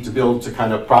that you need to build to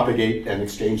kind of propagate and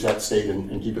exchange that state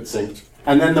and keep it synced.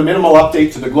 And then the minimal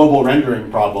update to the global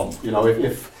rendering problem.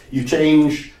 If you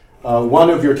change one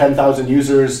of your 10,000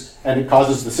 users and it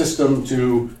causes the system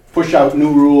to push out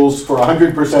new rules for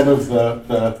 100% of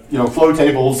the flow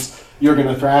tables, you're going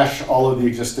to thrash all of the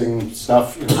existing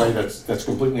stuff in a way that's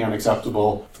completely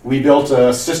unacceptable. We built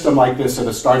a system like this at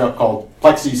a startup called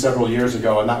Plexi several years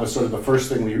ago, and that was sort of the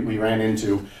first thing we ran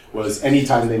into, was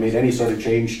anytime they made any sort of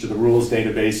change to the rules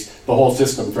database, the whole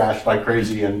system thrashed like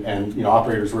crazy, and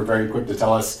operators were very quick to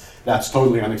tell us that's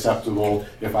totally unacceptable.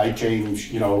 If I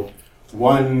change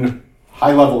one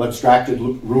high-level abstracted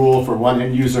rule for one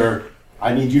end user,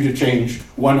 I need you to change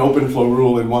one OpenFlow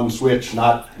rule in one switch,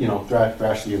 not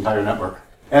thrash the entire network.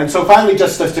 And so finally,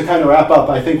 just to kind of wrap up,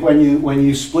 I think when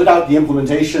you split out the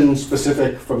implementation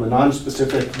specific from the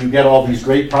non-specific, you get all these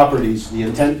great properties. The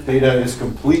intent data is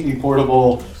completely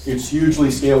portable, it's hugely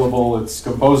scalable, it's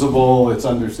composable, it's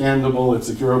understandable, it's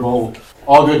securable,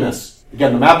 all goodness.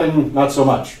 Again, the mapping, not so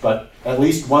much, but at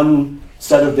least one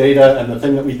set of data, and the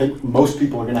thing that we think most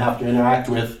people are going to have to interact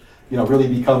with, really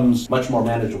becomes much more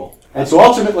manageable. And so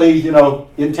ultimately,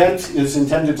 intent is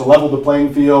intended to level the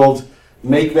playing field,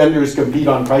 make vendors compete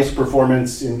on price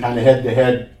performance in kind of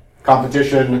head-to-head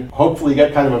competition, hopefully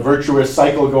get kind of a virtuous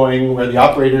cycle going where the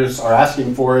operators are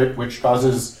asking for it, which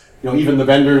causes even the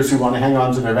vendors who want to hang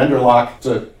on to their vendor lock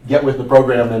to get with the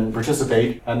program and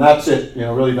participate. And that's it.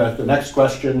 Really the next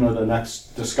question or the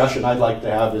next discussion I'd like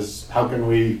to have is, how can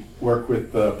we work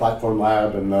with the Platform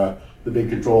Lab and the Big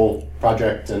Control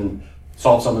project and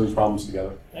solve some of these problems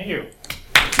together. Thank you.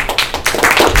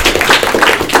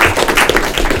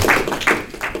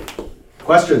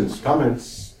 Questions,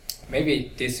 comments?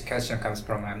 Maybe this question comes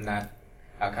from I'm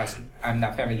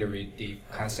not familiar with the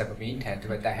concept of intent,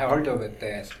 but I have heard of it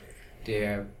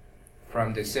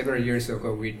from the several years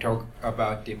ago we talked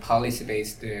about the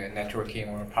policy-based networking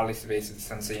or policy-based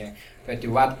something. But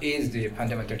what is the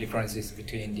fundamental differences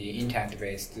between the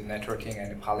intent-based networking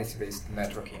and the policy-based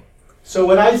networking? So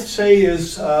what I say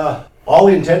is all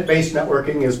intent-based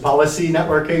networking is policy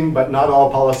networking, but not all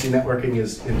policy networking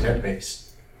is intent-based.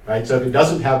 Right? So if it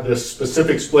doesn't have this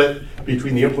specific split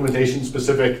between the implementation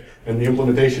specific and the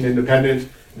implementation independent,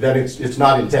 then it's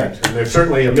not intent. And there's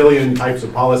certainly a million types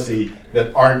of policy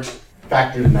that aren't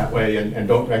factored in that way and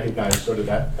don't recognize sort of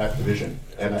that division.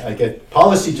 And I get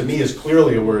policy to me is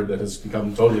clearly a word that has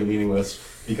become totally meaningless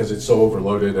because it's so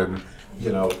overloaded. And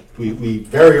we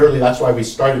very early, that's why we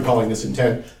started calling this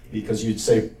intent, because you'd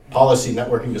say policy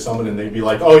networking to someone and they'd be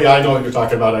like, oh yeah, I know what you're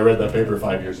talking about, I read that paper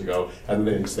 5 years ago, and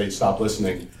then they'd stop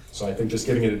listening. So I think just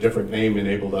giving it a different name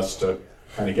enabled us to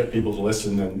kind of get people to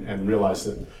listen and realize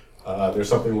that there's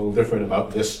something a little different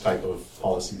about this type of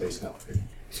policy-based networking.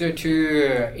 So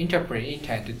to interpret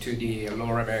intent to the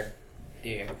lower level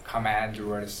the command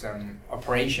or some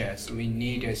operations, we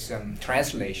need some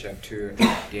translation to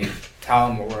the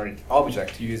term or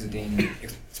object used in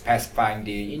specifying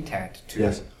the intent to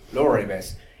yes. lower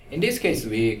levels. In this case,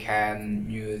 we can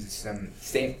use some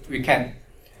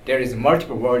there is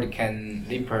multiple word can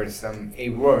refer a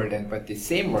word, but the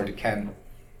same word can,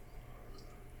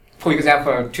 for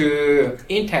example, to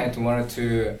intent want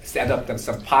to set up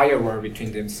some firewall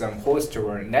between them, some host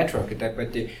or network.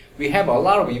 We have a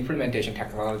lot of implementation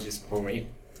technologies for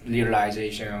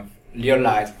realization of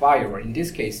realized firewall. In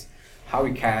this case, how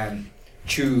we can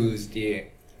choose the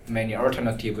many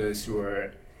alternatives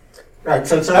or Right,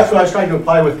 so that's what I was trying to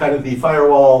apply with kind of the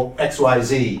firewall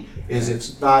XYZ, is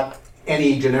it's not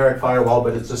any generic firewall,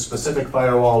 but it's a specific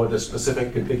firewall with a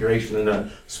specific configuration and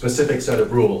a specific set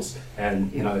of rules.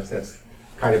 And, that's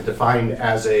kind of defined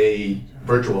as a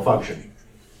virtual function.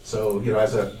 So,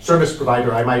 as a service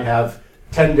provider, I might have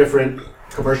 10 different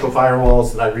commercial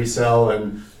firewalls that I resell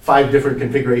and 5 different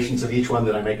configurations of each one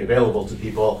that I make available to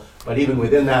people. But even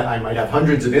within that, I might have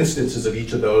hundreds of instances of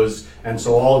each of those, and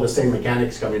so all of the same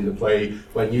mechanics come into play.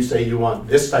 When you say you want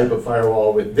this type of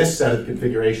firewall with this set of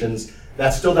configurations,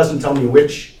 that still doesn't tell me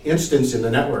which instance in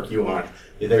the network you want.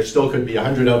 There still could be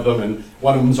 100 of them, and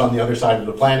one of them's on the other side of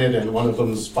the planet, and one of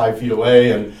them's 5 feet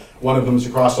away, and one of them's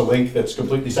across a link that's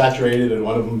completely saturated, and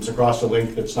one of them's across a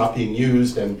link that's not being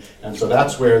used, and so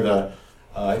that's where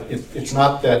it's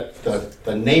not that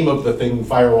the name of the thing,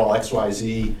 firewall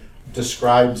XYZ,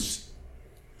 describes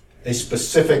a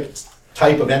specific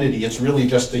type of entity. It's really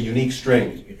just a unique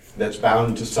string that's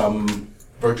bound to some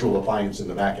virtual appliance in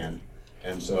the back end.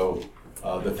 And so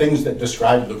the things that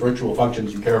describe the virtual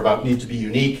functions you care about need to be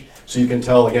unique, so you can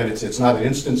tell, again, it's not an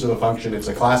instance of a function, it's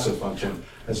a class of function.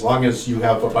 As long as you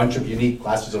have a bunch of unique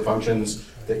classes of functions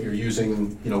that you're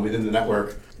using within the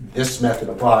network, this method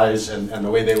applies, and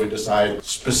the way they would decide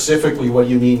specifically what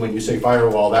you mean when you say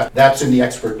firewall, that's in the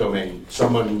expert domain.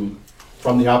 Someone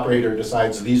from the operator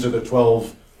decides these are the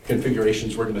 12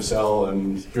 configurations we're going to sell,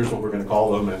 and here's what we're going to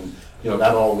call them, and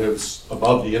that all lives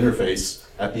above the interface.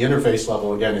 At the interface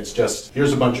level, again, it's just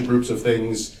here's a bunch of groups of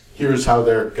things, here's how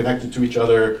they're connected to each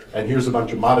other, and here's a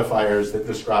bunch of modifiers that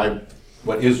describe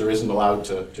what is or isn't allowed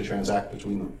to transact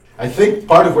between them. I think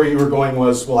part of where you were going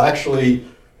was, well, actually,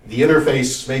 the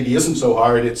interface maybe isn't so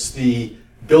hard. It's the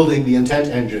building the intent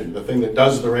engine, the thing that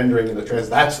does the rendering and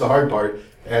that's the hard part.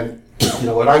 And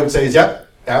what I would say is, yep,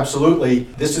 absolutely.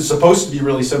 This is supposed to be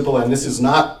really simple, and this is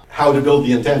not how to build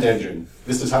the intent engine.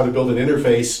 This is how to build an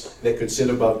interface that could sit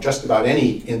above just about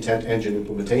any intent engine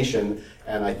implementation.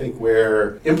 And I think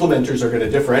where implementers are going to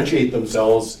differentiate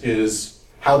themselves is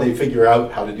how they figure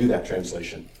out how to do that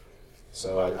translation.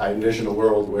 So I envision a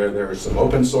world where there are some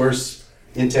open source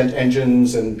intent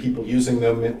engines and people using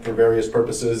them for various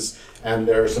purposes, and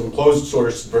there are some closed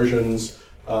source versions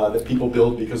that people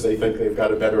build because they think they've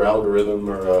got a better algorithm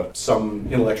or some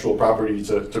intellectual property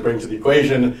to bring to the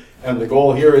equation. And the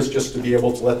goal here is just to be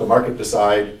able to let the market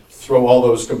decide, throw all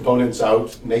those components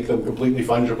out, make them completely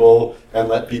fungible, and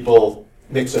let people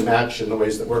mix and match in the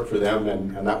ways that work for them,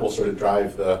 and that will sort of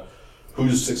drive the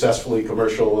who's successfully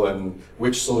commercial and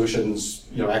which solutions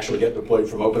actually get deployed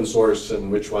from open source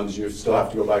and which ones you still have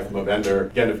to go buy from a vendor.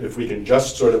 Again, if we can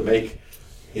just sort of make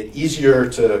it easier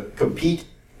to compete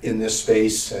in this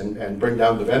space and bring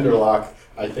down the vendor lock,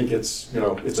 I think it's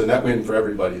a net win for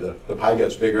everybody. The pie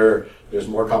gets bigger, there's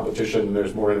more competition,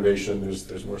 there's more innovation,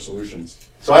 there's more solutions.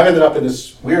 So I've ended up in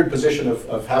this weird position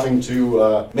of having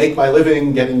to make my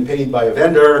living getting paid by a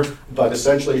vendor, but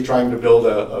essentially trying to build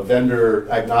a vendor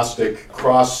agnostic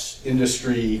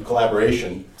cross-industry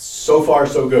collaboration. So far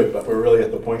so good, but we're really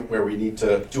at the point where we need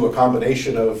to do a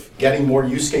combination of getting more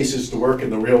use cases to work in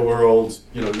the real world,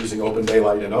 using Open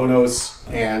Daylight and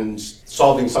ONOS, and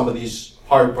solving some of these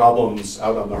hard problems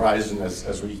out on the horizon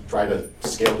as we try to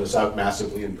scale this out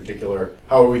massively. In particular,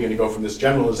 how are we going to go from this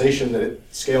generalization that it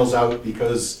scales out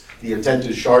because the intent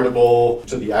is shardable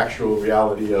to the actual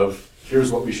reality of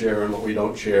here's what we share and what we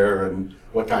don't share and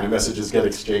what kind of messages get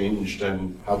exchanged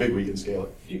and how big we can scale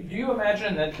it. Do you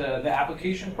imagine that the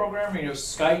application programmer,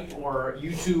 Skype or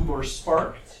YouTube or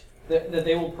Spark, that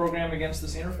they will program against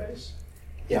this interface?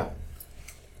 Yeah.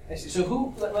 I see.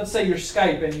 So let's say you're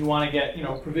Skype and you want to get,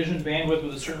 provisioned bandwidth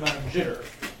with a certain amount of jitter.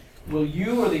 Will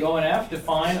you or the ONF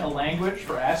define a language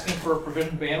for asking for a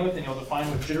provisioned bandwidth, and you'll define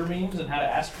what jitter means and how to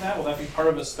ask for that? Will that be part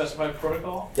of a specified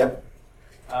protocol? Yep.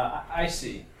 I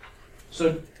see.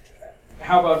 So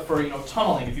how about for,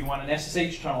 tunneling? If you want an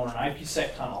SSH tunnel or an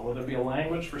IPsec tunnel, will there be a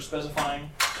language for specifying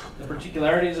the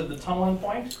particularities of the tunneling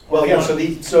point? Well, yeah,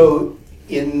 so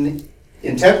in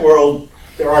intent world,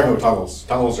 there are no tunnels.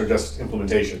 Tunnels are just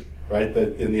implementation, right?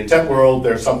 That in the intent world,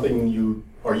 there's something you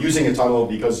are using a tunnel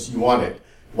because you want it.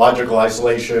 Logical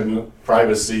isolation,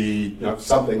 privacy,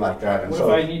 something like that. And what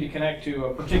if I need to connect to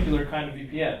a particular kind of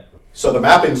VPN? So the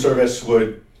mapping service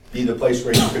would be the place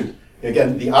where you could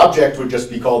again, the object would just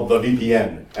be called the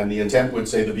VPN, and the intent would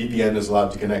say the VPN is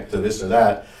allowed to connect to this or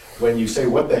that. When you say,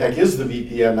 what the heck is the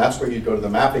VPN, that's where you'd go to the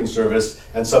mapping service,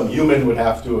 and some human would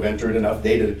have to have entered enough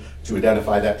data to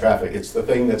identify that traffic. It's the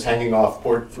thing that's hanging off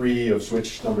port 3 of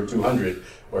switch number 200,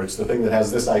 or it's the thing that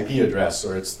has this IP address,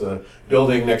 or it's the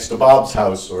building next to Bob's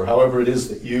house, or however it is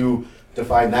that you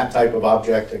define that type of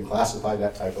object and classify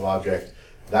that type of object.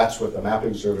 That's what the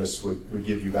mapping service would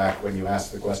give you back when you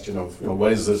ask the question of,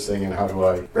 what is this thing and how do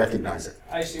I recognize it?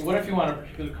 I see. What if you want a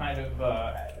particular kind of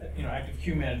active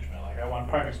queue management? Like I want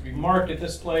projects to be marked at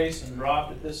this place and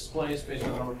dropped at this place based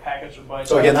on the number of packets or bytes.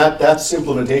 So again, that's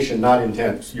implementation, not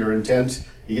intent. Your intent,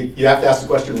 you have to ask the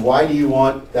question, why do you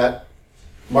want that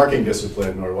marking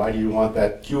discipline, or why do you want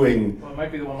that queuing? Well, it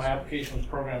might be the one my application was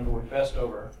programmed to work best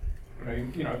over.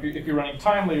 If you're running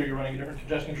timely or you're running a different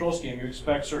congestion control scheme, you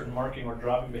expect certain marking or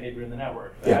dropping behavior in the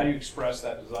network. Yeah. How do you express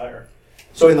that desire?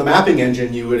 So in the mapping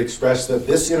engine, you would express that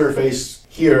this interface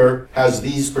here has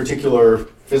these particular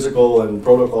physical and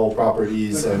protocol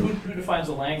properties. But And who defines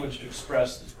the language to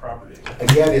express these properties?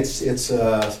 again, it's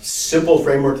a simple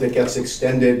framework that gets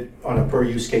extended on a per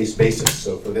use case basis.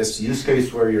 So for this use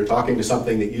case where you're talking to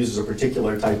something that uses a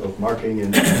particular type of marking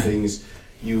and things,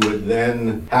 you would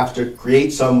then have to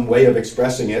create some way of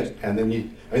expressing it, and then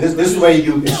this is the way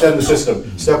you extend the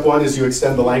system. Step 1 is you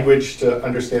extend the language to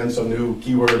understand some new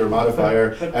keyword or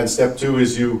modifier, and step 2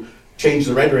 is you change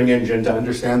the rendering engine to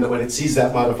understand that when it sees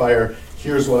that modifier,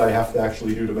 here's what I have to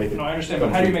actually do to make it. No, I understand,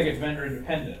 but how do you make it vendor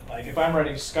independent? Like if I'm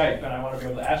writing Skype and I want to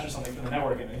be able to ask for something from the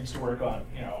network and it needs to work on,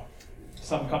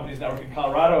 some company's network in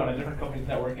Colorado and a different company's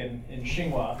network in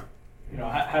Tsinghua,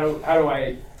 how do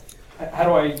I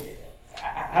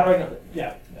know?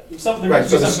 Yeah. Right,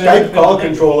 so the Skype call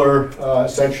controller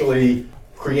essentially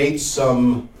creates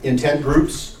some intent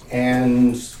groups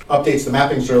and updates the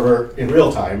mapping server in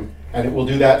real time, and it will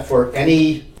do that for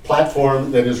any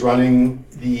platform that is running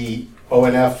the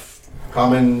ONF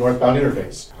common northbound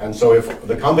interface. And so if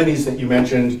the companies that you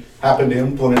mentioned happen to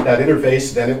implement that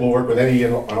interface, then it will work with any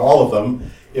and on all of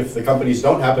them. If the companies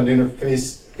don't happen to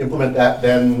implement that,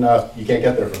 then you can't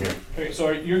get there from here. Okay,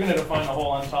 so you're going to define a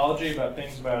whole ontology about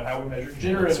things about how we measure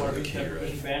jitter and what it means to have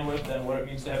provisioned bandwidth and what it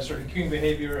means to have certain queuing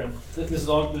behavior, and this is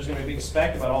all. There's going to be a big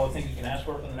spec about all the things you can ask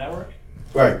for from the network.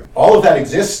 Right. All of that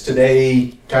exists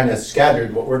today, kind of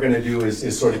scattered. What we're going to do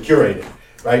is sort of curate it,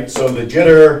 right? So the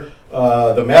jitter,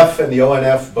 the MEF and the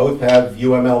ONF both have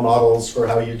UML models for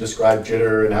how you describe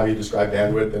jitter and how you describe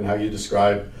bandwidth and how you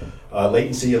describe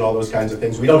latency and all those kinds of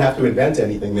things. We don't have to invent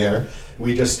anything there.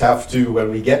 We just have to,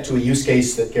 when we get to a use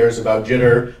case that cares about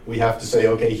jitter, we have to say,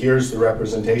 okay, here's the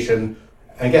representation.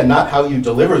 Again, not how you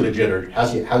deliver the jitter,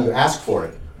 how you ask for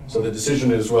it. So the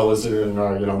decision is, well, is it in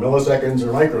milliseconds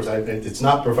or microseconds? It's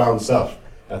not profound stuff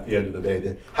at the end of the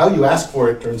day. How you ask for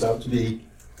it turns out to be.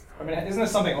 I mean, isn't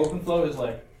this something OpenFlow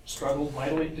has struggled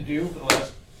mightily to do for the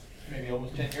last maybe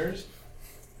almost 10 years,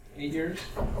 8 years?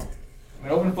 I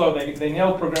mean, OpenFlow, they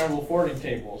nailed programmable forwarding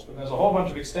tables, but there's a whole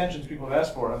bunch of extensions people have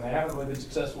asked for, and they haven't really been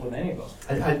successful in any of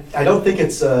them. I don't think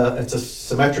it's a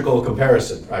symmetrical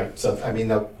comparison, right? So I mean,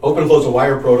 OpenFlow is a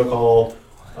wire protocol.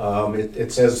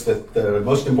 It says that the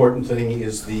most important thing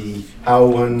is how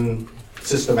one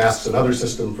system asks another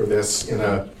system for this in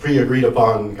a pre-agreed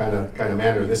upon kind of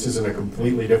manner. This is in a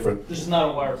completely different. This is not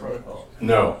a wire protocol.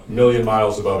 No, a million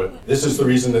miles above it. This is the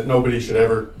reason that nobody should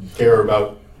ever care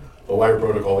about a wire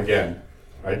protocol again.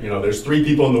 Right? There's 3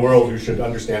 people in the world who should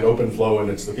understand OpenFlow, and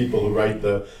it's the people who write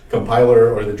the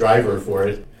compiler or the driver for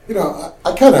it.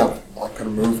 I kind of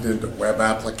moved into web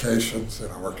applications.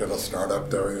 I worked at a startup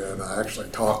doing it, and I actually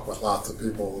talk with lots of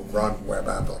people who run web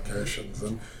applications.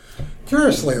 And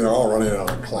curiously, they're all running on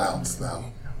the clouds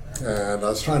now. And I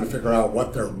was trying to figure out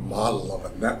what their model of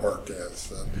a network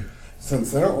is. And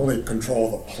since they don't really control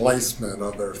the placement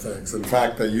of their things, in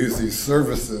fact, they use these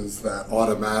services that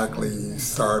automatically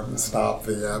start and stop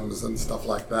VMs and stuff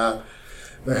like that.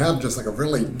 They have just a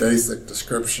really basic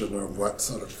description of what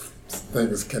sort of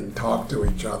things can talk to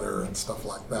each other and stuff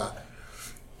like that.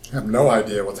 I have no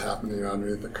idea what's happening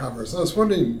underneath the covers. I was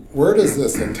wondering, where does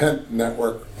this intent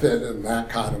network fit in that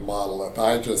kind of model if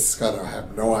I just kind of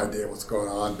have no idea what's going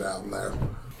on down there?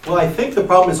 Well, I think the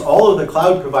problem is all of the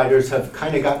cloud providers have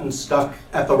kind of gotten stuck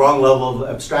at the wrong level of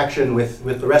abstraction with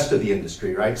the rest of the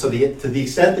industry, right? So to the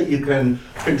extent that you can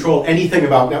control anything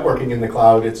about networking in the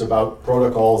cloud, it's about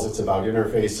protocols, it's about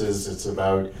interfaces, it's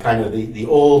about kind of the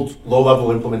old low-level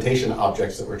implementation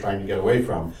objects that we're trying to get away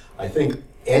from. I think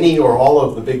any or all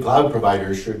of the big cloud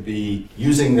providers should be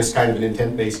using this kind of an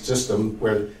intent-based system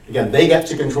where, again, they get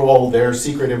to control their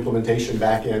secret implementation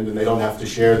backend and they don't have to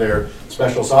share their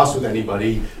special sauce with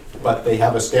anybody. but they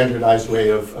have a standardized way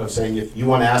of saying, if you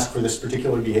want to ask for this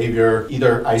particular behavior,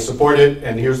 either I support it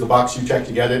and here's the box you check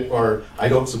to get it, or I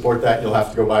don't support that, you'll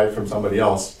have to go buy it from somebody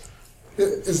else.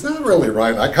 Is that really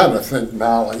right? I kind of think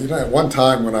now, at one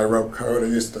time when I wrote code, I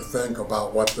used to think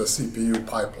about what the CPU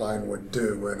pipeline would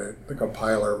do, and the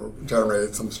compiler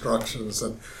generated some instructions.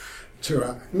 And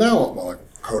now, well,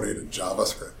 coding in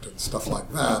JavaScript and stuff like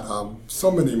that, so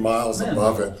many miles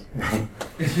above it.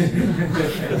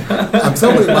 I'm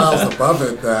so many miles above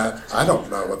it that I don't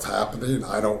know what's happening.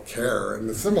 I don't care. And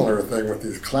the similar thing with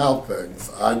these cloud things,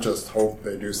 I just hope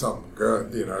they do something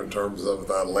good, in terms of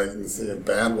the latency and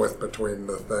bandwidth between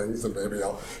the things. And maybe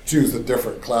I'll choose a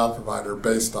different cloud provider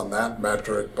based on that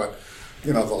metric. But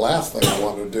the last thing I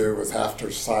want to do is have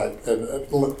to cite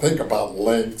and think about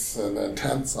links and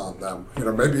intents on them.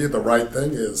 Maybe the right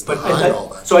thing is to hide all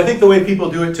that. So I think the way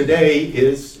people do it today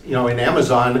is, in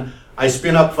Amazon, I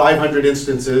spin up 500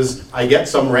 instances, I get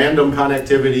some random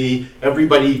connectivity,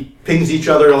 everybody pings each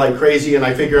other like crazy, and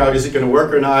I figure out, is it going to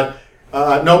work or not?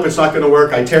 Nope, it's not going to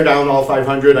work. I tear down all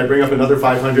 500, I bring up another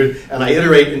 500, and I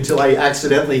iterate until I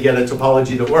accidentally get a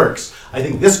topology that works. I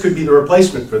think this could be the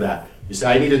replacement for that. You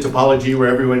say, I need a topology where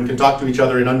everyone can talk to each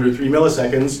other in under 3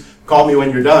 milliseconds, call me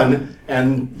when you're done,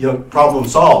 and problem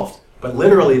solved. But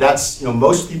literally that's,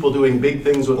 most people doing big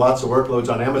things with lots of workloads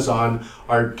on Amazon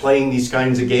are playing these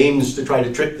kinds of games to try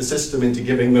to trick the system into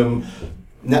giving them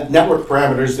network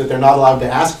parameters that they're not allowed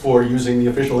to ask for using the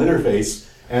official interface.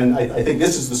 And I think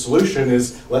this is the solution,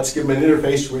 is let's give them an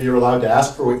interface where you're allowed to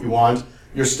ask for what you want.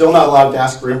 You're still not allowed to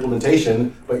ask for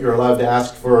implementation, but you're allowed to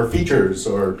ask for features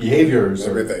or behaviors.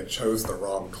 Maybe they chose the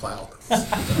wrong cloud.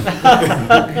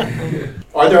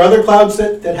 Are there other clouds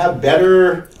that have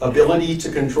better ability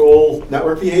to control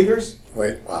network behaviors?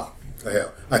 Wow.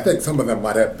 I think some of them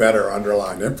might have better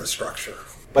underlying infrastructure.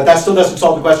 But that still doesn't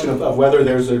solve the question of whether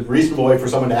there's a reasonable way for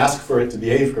someone to ask for it to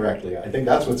behave correctly. I think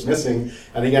that's what's missing.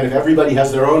 And again, if everybody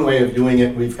has their own way of doing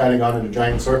it, we've kind of gone in a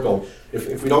giant circle.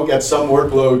 If we don't get some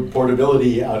workload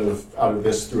portability out of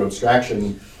this through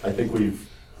abstraction, I think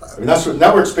that's what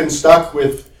network's been stuck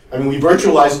with. We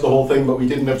virtualized the whole thing, but we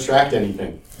didn't abstract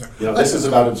anything. This is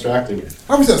about abstracting it.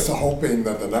 I was just hoping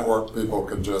that the network people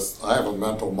could I have a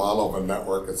mental model of a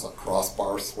network. It's a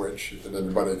crossbar switch, and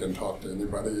anybody can talk to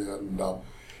anybody.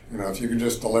 And if you can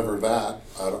just deliver that,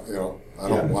 I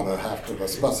don't want to have to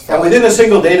specify. And within a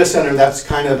single data center, that's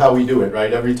kind of how we do it,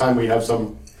 right? Every time we have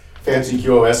some fancy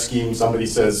QoS scheme, somebody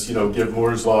says, give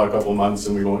Moore's Law a couple months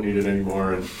and we won't need it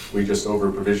anymore, and we just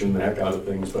over-provision the heck out of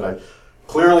things. But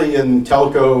clearly in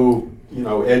telco,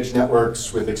 edge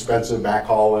networks with expensive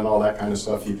backhaul and all that kind of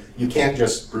stuff, you can't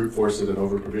just brute force it and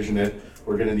over-provision it.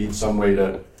 We're going to need some way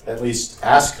to at least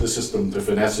ask the system to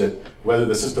finesse it, whether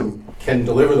the system can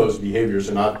deliver those behaviors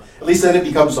or not. At least then it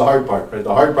becomes the hard part, right?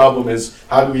 The hard problem is,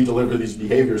 how do we deliver these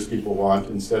behaviors people want,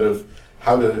 instead of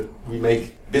how do we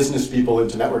make business people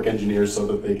into network engineers so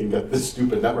that they can get this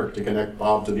stupid network to connect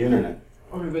Bob to the internet.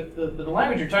 But the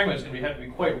language you're talking about is going to have to be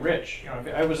quite rich.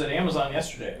 If I was at Amazon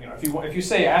yesterday, if you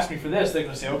say, ask me for this, they're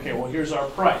going to say, okay, well, here's our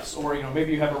price, or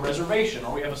maybe you have a reservation,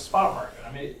 or we have a spot market.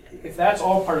 If that's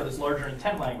all part of this larger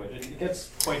intent language, it gets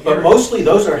quite hairy. But mostly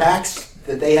those are hacks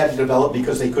that they had to develop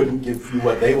because they couldn't give you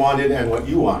what they wanted and what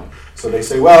you want. So they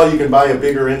say, well, you can buy a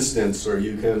bigger instance, or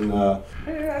you can...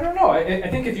 I don't know. I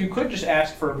think if you could just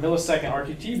ask for millisecond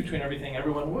RTT between everything,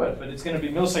 everyone would. But it's going to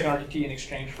be millisecond RTT in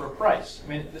exchange for a price.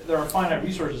 There are finite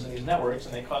resources in these networks,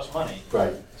 and they cost money.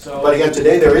 Right. So, but again,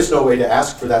 today there is no way to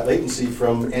ask for that latency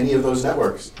from any of those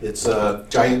networks. It's a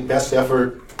giant best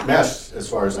effort mess, as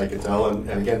far as I can tell. And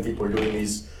again, people are doing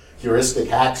these heuristic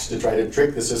hacks to try to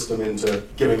trick the system into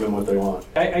giving them what they want.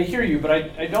 I hear you, but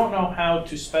I don't know how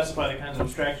to specify the kinds of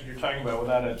abstractions you're talking about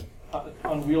without an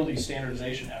unwieldy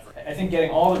standardization effort. I think getting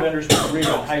all the vendors to agree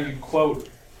on how you quote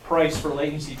price for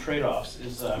latency trade-offs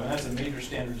is that's a major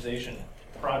standardization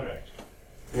project.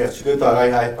 Yeah, it's a good thought. I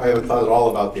haven't thought at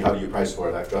all about how do you price for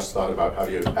it. I've just thought about how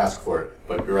do you ask for it.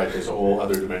 But you're right, there's a whole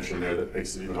other dimension there that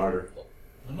makes it even harder.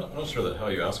 I'm not sure that how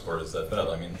you ask for it is that bad.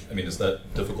 I mean, is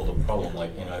that difficult a problem?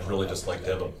 I'd really just like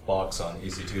to have a box on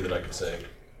EC2 that I could say,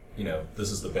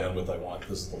 this is the bandwidth I want,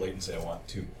 this is the latency I want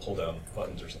to pull down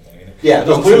buttons or something.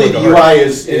 Clearly the UI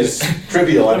is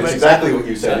trivial. It's exactly what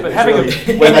you said. But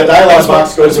when that dialog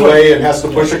box goes away and has to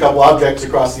push a couple objects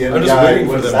across the I'm just MDI, waiting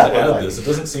for what does them that to look add like? this. It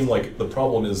doesn't seem like the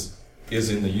problem is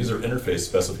in the user interface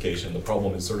specification. The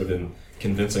problem is sort of in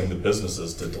convincing the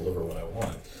businesses to deliver what I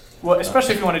want. Well,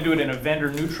 especially if you want to do it in a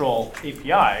vendor-neutral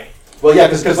API. Well, yeah,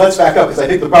 because let's back up, because I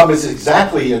think the problem is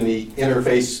exactly in the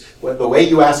interface. The way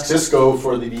you ask Cisco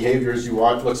for the behaviors you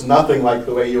want looks nothing like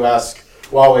the way you ask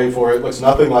Huawei for it, looks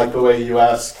nothing like the way you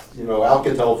ask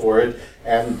Alcatel for it.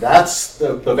 And that's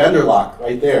the vendor lock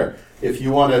right there. If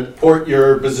you want to port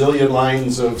your bazillion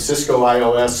lines of Cisco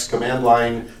iOS command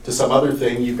line to some other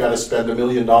thing, you've got to spend $1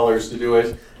 million to do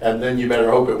it, and then you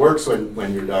better hope it works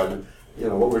when you're done.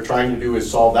 What we're trying to do is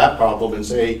solve that problem and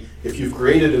say, if you've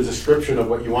created a description of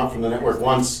what you want from the network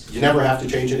once, you never have to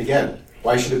change it again.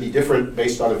 Why should it be different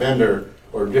based on a vendor,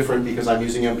 or different because I'm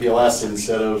using MPLS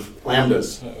instead of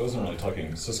Lambdas? I wasn't really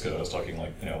talking Cisco. I was talking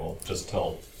well, just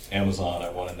tell Amazon I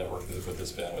want to network with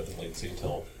this bandwidth and latency.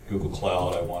 Tell Google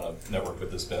Cloud I want to network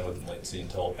with this bandwidth and latency. And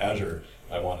tell Azure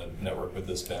I want to network with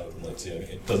this bandwidth and latency. I mean,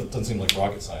 it doesn't seem like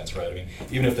rocket science, right? I mean,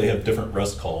 even if they have different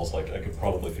REST calls, I could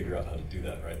probably figure out how to do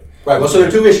that, right? Right. Well, so there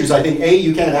are two issues. I think, A,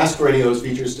 you can't ask for any of those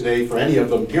features today for any of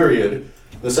them, period.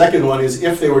 The second one is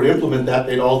if they were to implement that,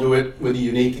 they'd all do it with a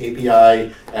unique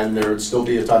API, and there would still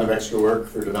be a ton of extra work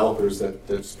for developers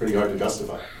that's pretty hard to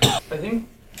justify. I think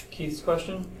Keith's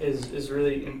question is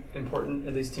really important,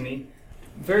 at least to me.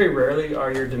 Very rarely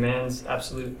are your demands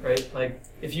absolute, right? Like,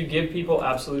 if you give people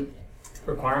absolute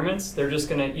requirements, they're just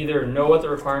going to either know what the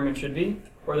requirement should be,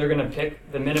 or they're going to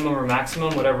pick the minimum or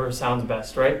maximum, whatever sounds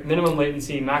best, right? Minimum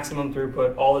latency, maximum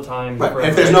throughput, all the time. Right. And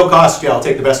if there's no cost, yeah, I'll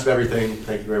take the best of everything.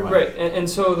 Thank you very much. Right. And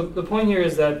so the point here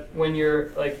is that when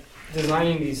you're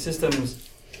designing these systems,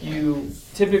 you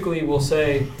typically will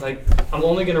say, I'm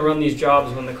only going to run these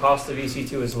jobs when the cost of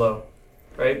EC2 is low,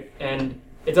 right? And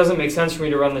it doesn't make sense for me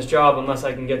to run this job unless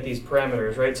I can get these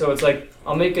parameters, right? So it's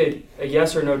I'll make a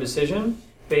yes or no decision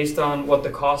based on what the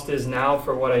cost is now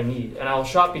for what I need. And I'll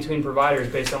shop between providers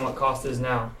based on what cost is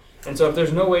now. And so if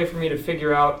there's no way for me to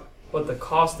figure out what the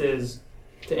cost is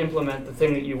to implement the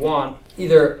thing that you want,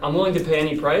 either I'm willing to pay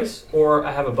any price or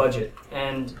I have a budget.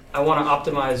 And I want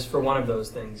to optimize for one of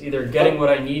those things. Either getting what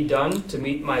I need done to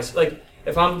meet my,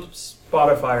 if I'm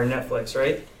Spotify or Netflix,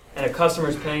 right? And a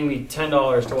customer's paying me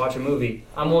 $10 to watch a movie,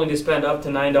 I'm willing to spend up to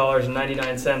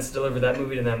 $9.99 to deliver that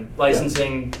movie to them,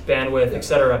 licensing, bandwidth,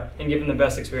 etc., and give them the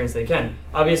best experience they can.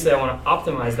 Obviously, I want to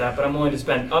optimize that, but I'm willing to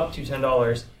spend up to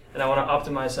 $10, and I want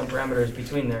to optimize some parameters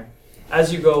between there.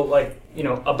 As you go,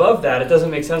 above that, it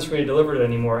doesn't make sense for me to deliver it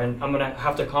anymore, and I'm going to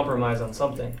have to compromise on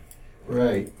something.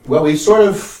 Right. Well, we sort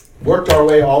of worked our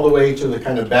way all the way to the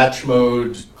kind of batch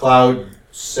mode cloud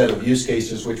set of use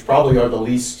cases, which probably are the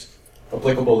least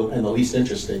applicable and the least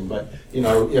interesting. But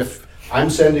if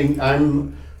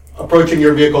I'm approaching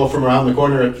your vehicle from around the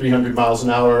corner at 300 miles an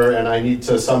hour and I need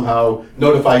to somehow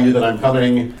notify you that I'm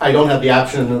coming, I don't have the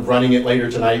option of running it later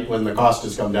tonight when the cost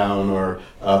has come down, or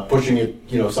pushing it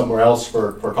somewhere else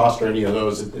for cost or any of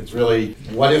those. It's really,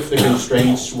 what if the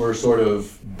constraints were sort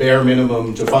of bare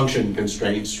minimum to function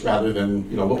constraints rather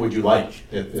than, what would you like?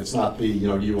 It's not the,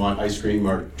 do you want ice cream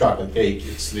or chocolate cake?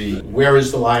 It's the, where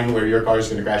is the line where your car is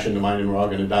going to crash into mine and we're all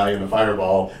going to die in a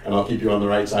fireball, and I'll keep you on the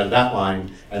right side of that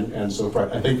line. And so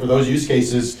I think for those use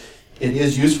cases, it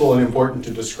is useful and important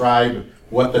to describe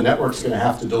what the network's going to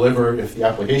have to deliver if the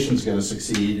application's going to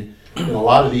succeed. In a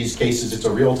lot of these cases, it's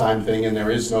a real-time thing, and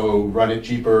there is no run it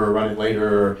cheaper or run it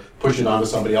later or push it onto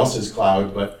somebody else's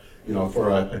cloud. But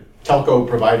for a telco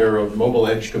provider of mobile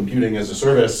edge computing as a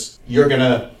service, you're going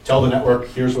to tell the network,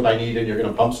 here's what I need, and you're going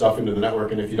to pump stuff into the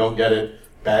network, and if you don't get it,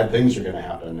 bad things are going to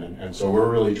happen. And so we're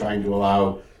really trying to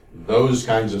allow those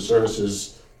kinds of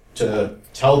services to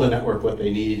tell the network what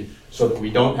they need so that we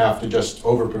don't have to just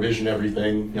over-provision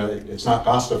everything. It's not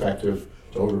cost-effective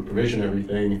to over-provision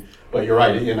everything. But you're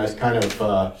right, in a kind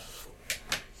of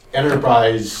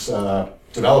enterprise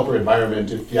developer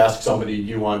environment, if you ask somebody, do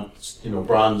you want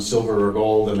bronze, silver, or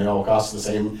gold, and they all cost the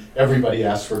same, everybody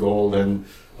asks for gold, and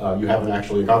you haven't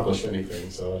actually accomplished anything.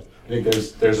 So I think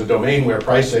there's a domain where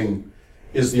pricing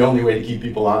is the only way to keep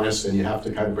people honest, and you have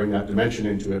to kind of bring that dimension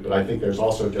into it. But I think there's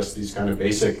also just these kind of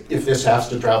basic, if this has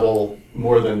to travel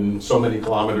more than so many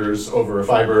kilometers over a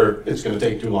fiber, it's going to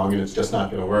take too long and it's just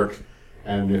not going to work.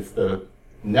 And if the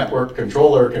network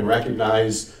controller can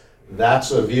recognize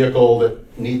that's a vehicle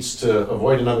that needs to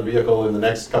avoid another vehicle in the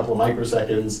next couple of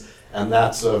microseconds, and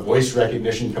that's a voice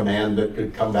recognition command that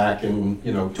could come back in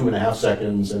 2.5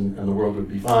 seconds, and the world would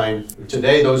be fine.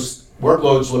 Today, those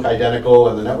workloads look identical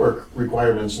and the network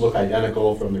requirements look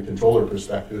identical from the controller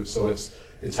perspective. So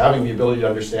it's having the ability to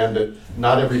understand that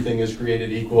not everything is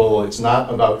created equal. It's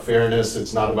not about fairness.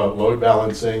 It's not about load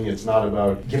balancing. It's not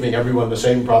about giving everyone the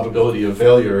same probability of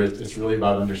failure. It's really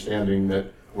about understanding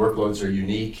that workloads are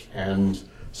unique, and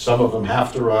some of them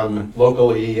have to run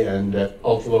locally and at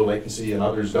ultra low latency and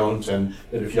others don't. And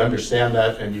that if you understand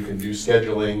that and you can do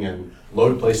scheduling and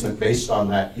load placement based on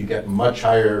that, you get much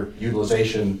higher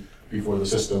utilization before the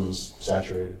system's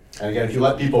saturated. And again, if you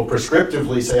let people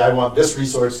prescriptively say, I want this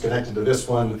resource connected to this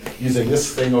one using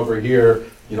this thing over here,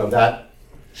 that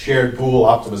shared pool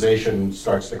optimization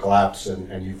starts to collapse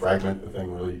and you fragment the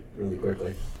thing really, really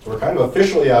quickly. So we're kind of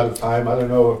officially out of time. I don't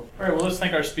know. All right, well, let's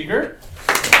thank our speaker.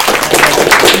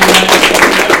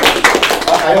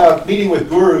 I have a meeting with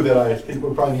Guru that I think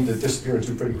we'll probably need to disappear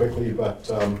into pretty quickly, but...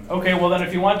 Okay, well then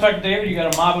if you want to talk to David, you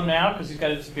got to mob him now because he's got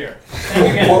to disappear. Thank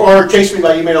you again. or chase me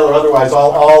by email or otherwise.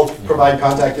 I'll provide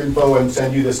contact info and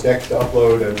send you this deck to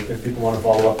upload, and if people want to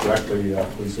follow up directly,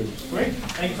 please do. Great,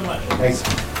 thank you so much. Thanks.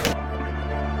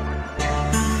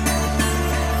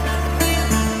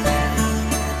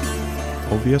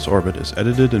 OVS Orbit is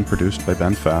edited and produced by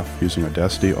Ben Pfaff using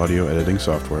Audacity audio editing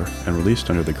software and released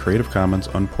under the Creative Commons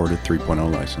Unported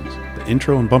 3.0 license. The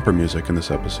intro and bumper music in this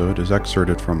episode is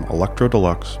excerpted from Electro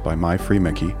Deluxe by My Free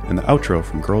Mickey and the outro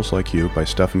from Girls Like You by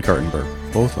Stefan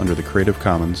Kartenberg, both under the Creative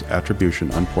Commons Attribution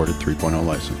Unported 3.0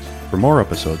 license. For more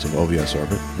episodes of OVS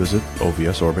Orbit, visit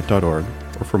ovsorbit.org,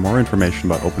 or for more information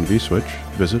about Open vSwitch,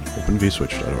 visit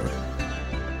openvswitch.org.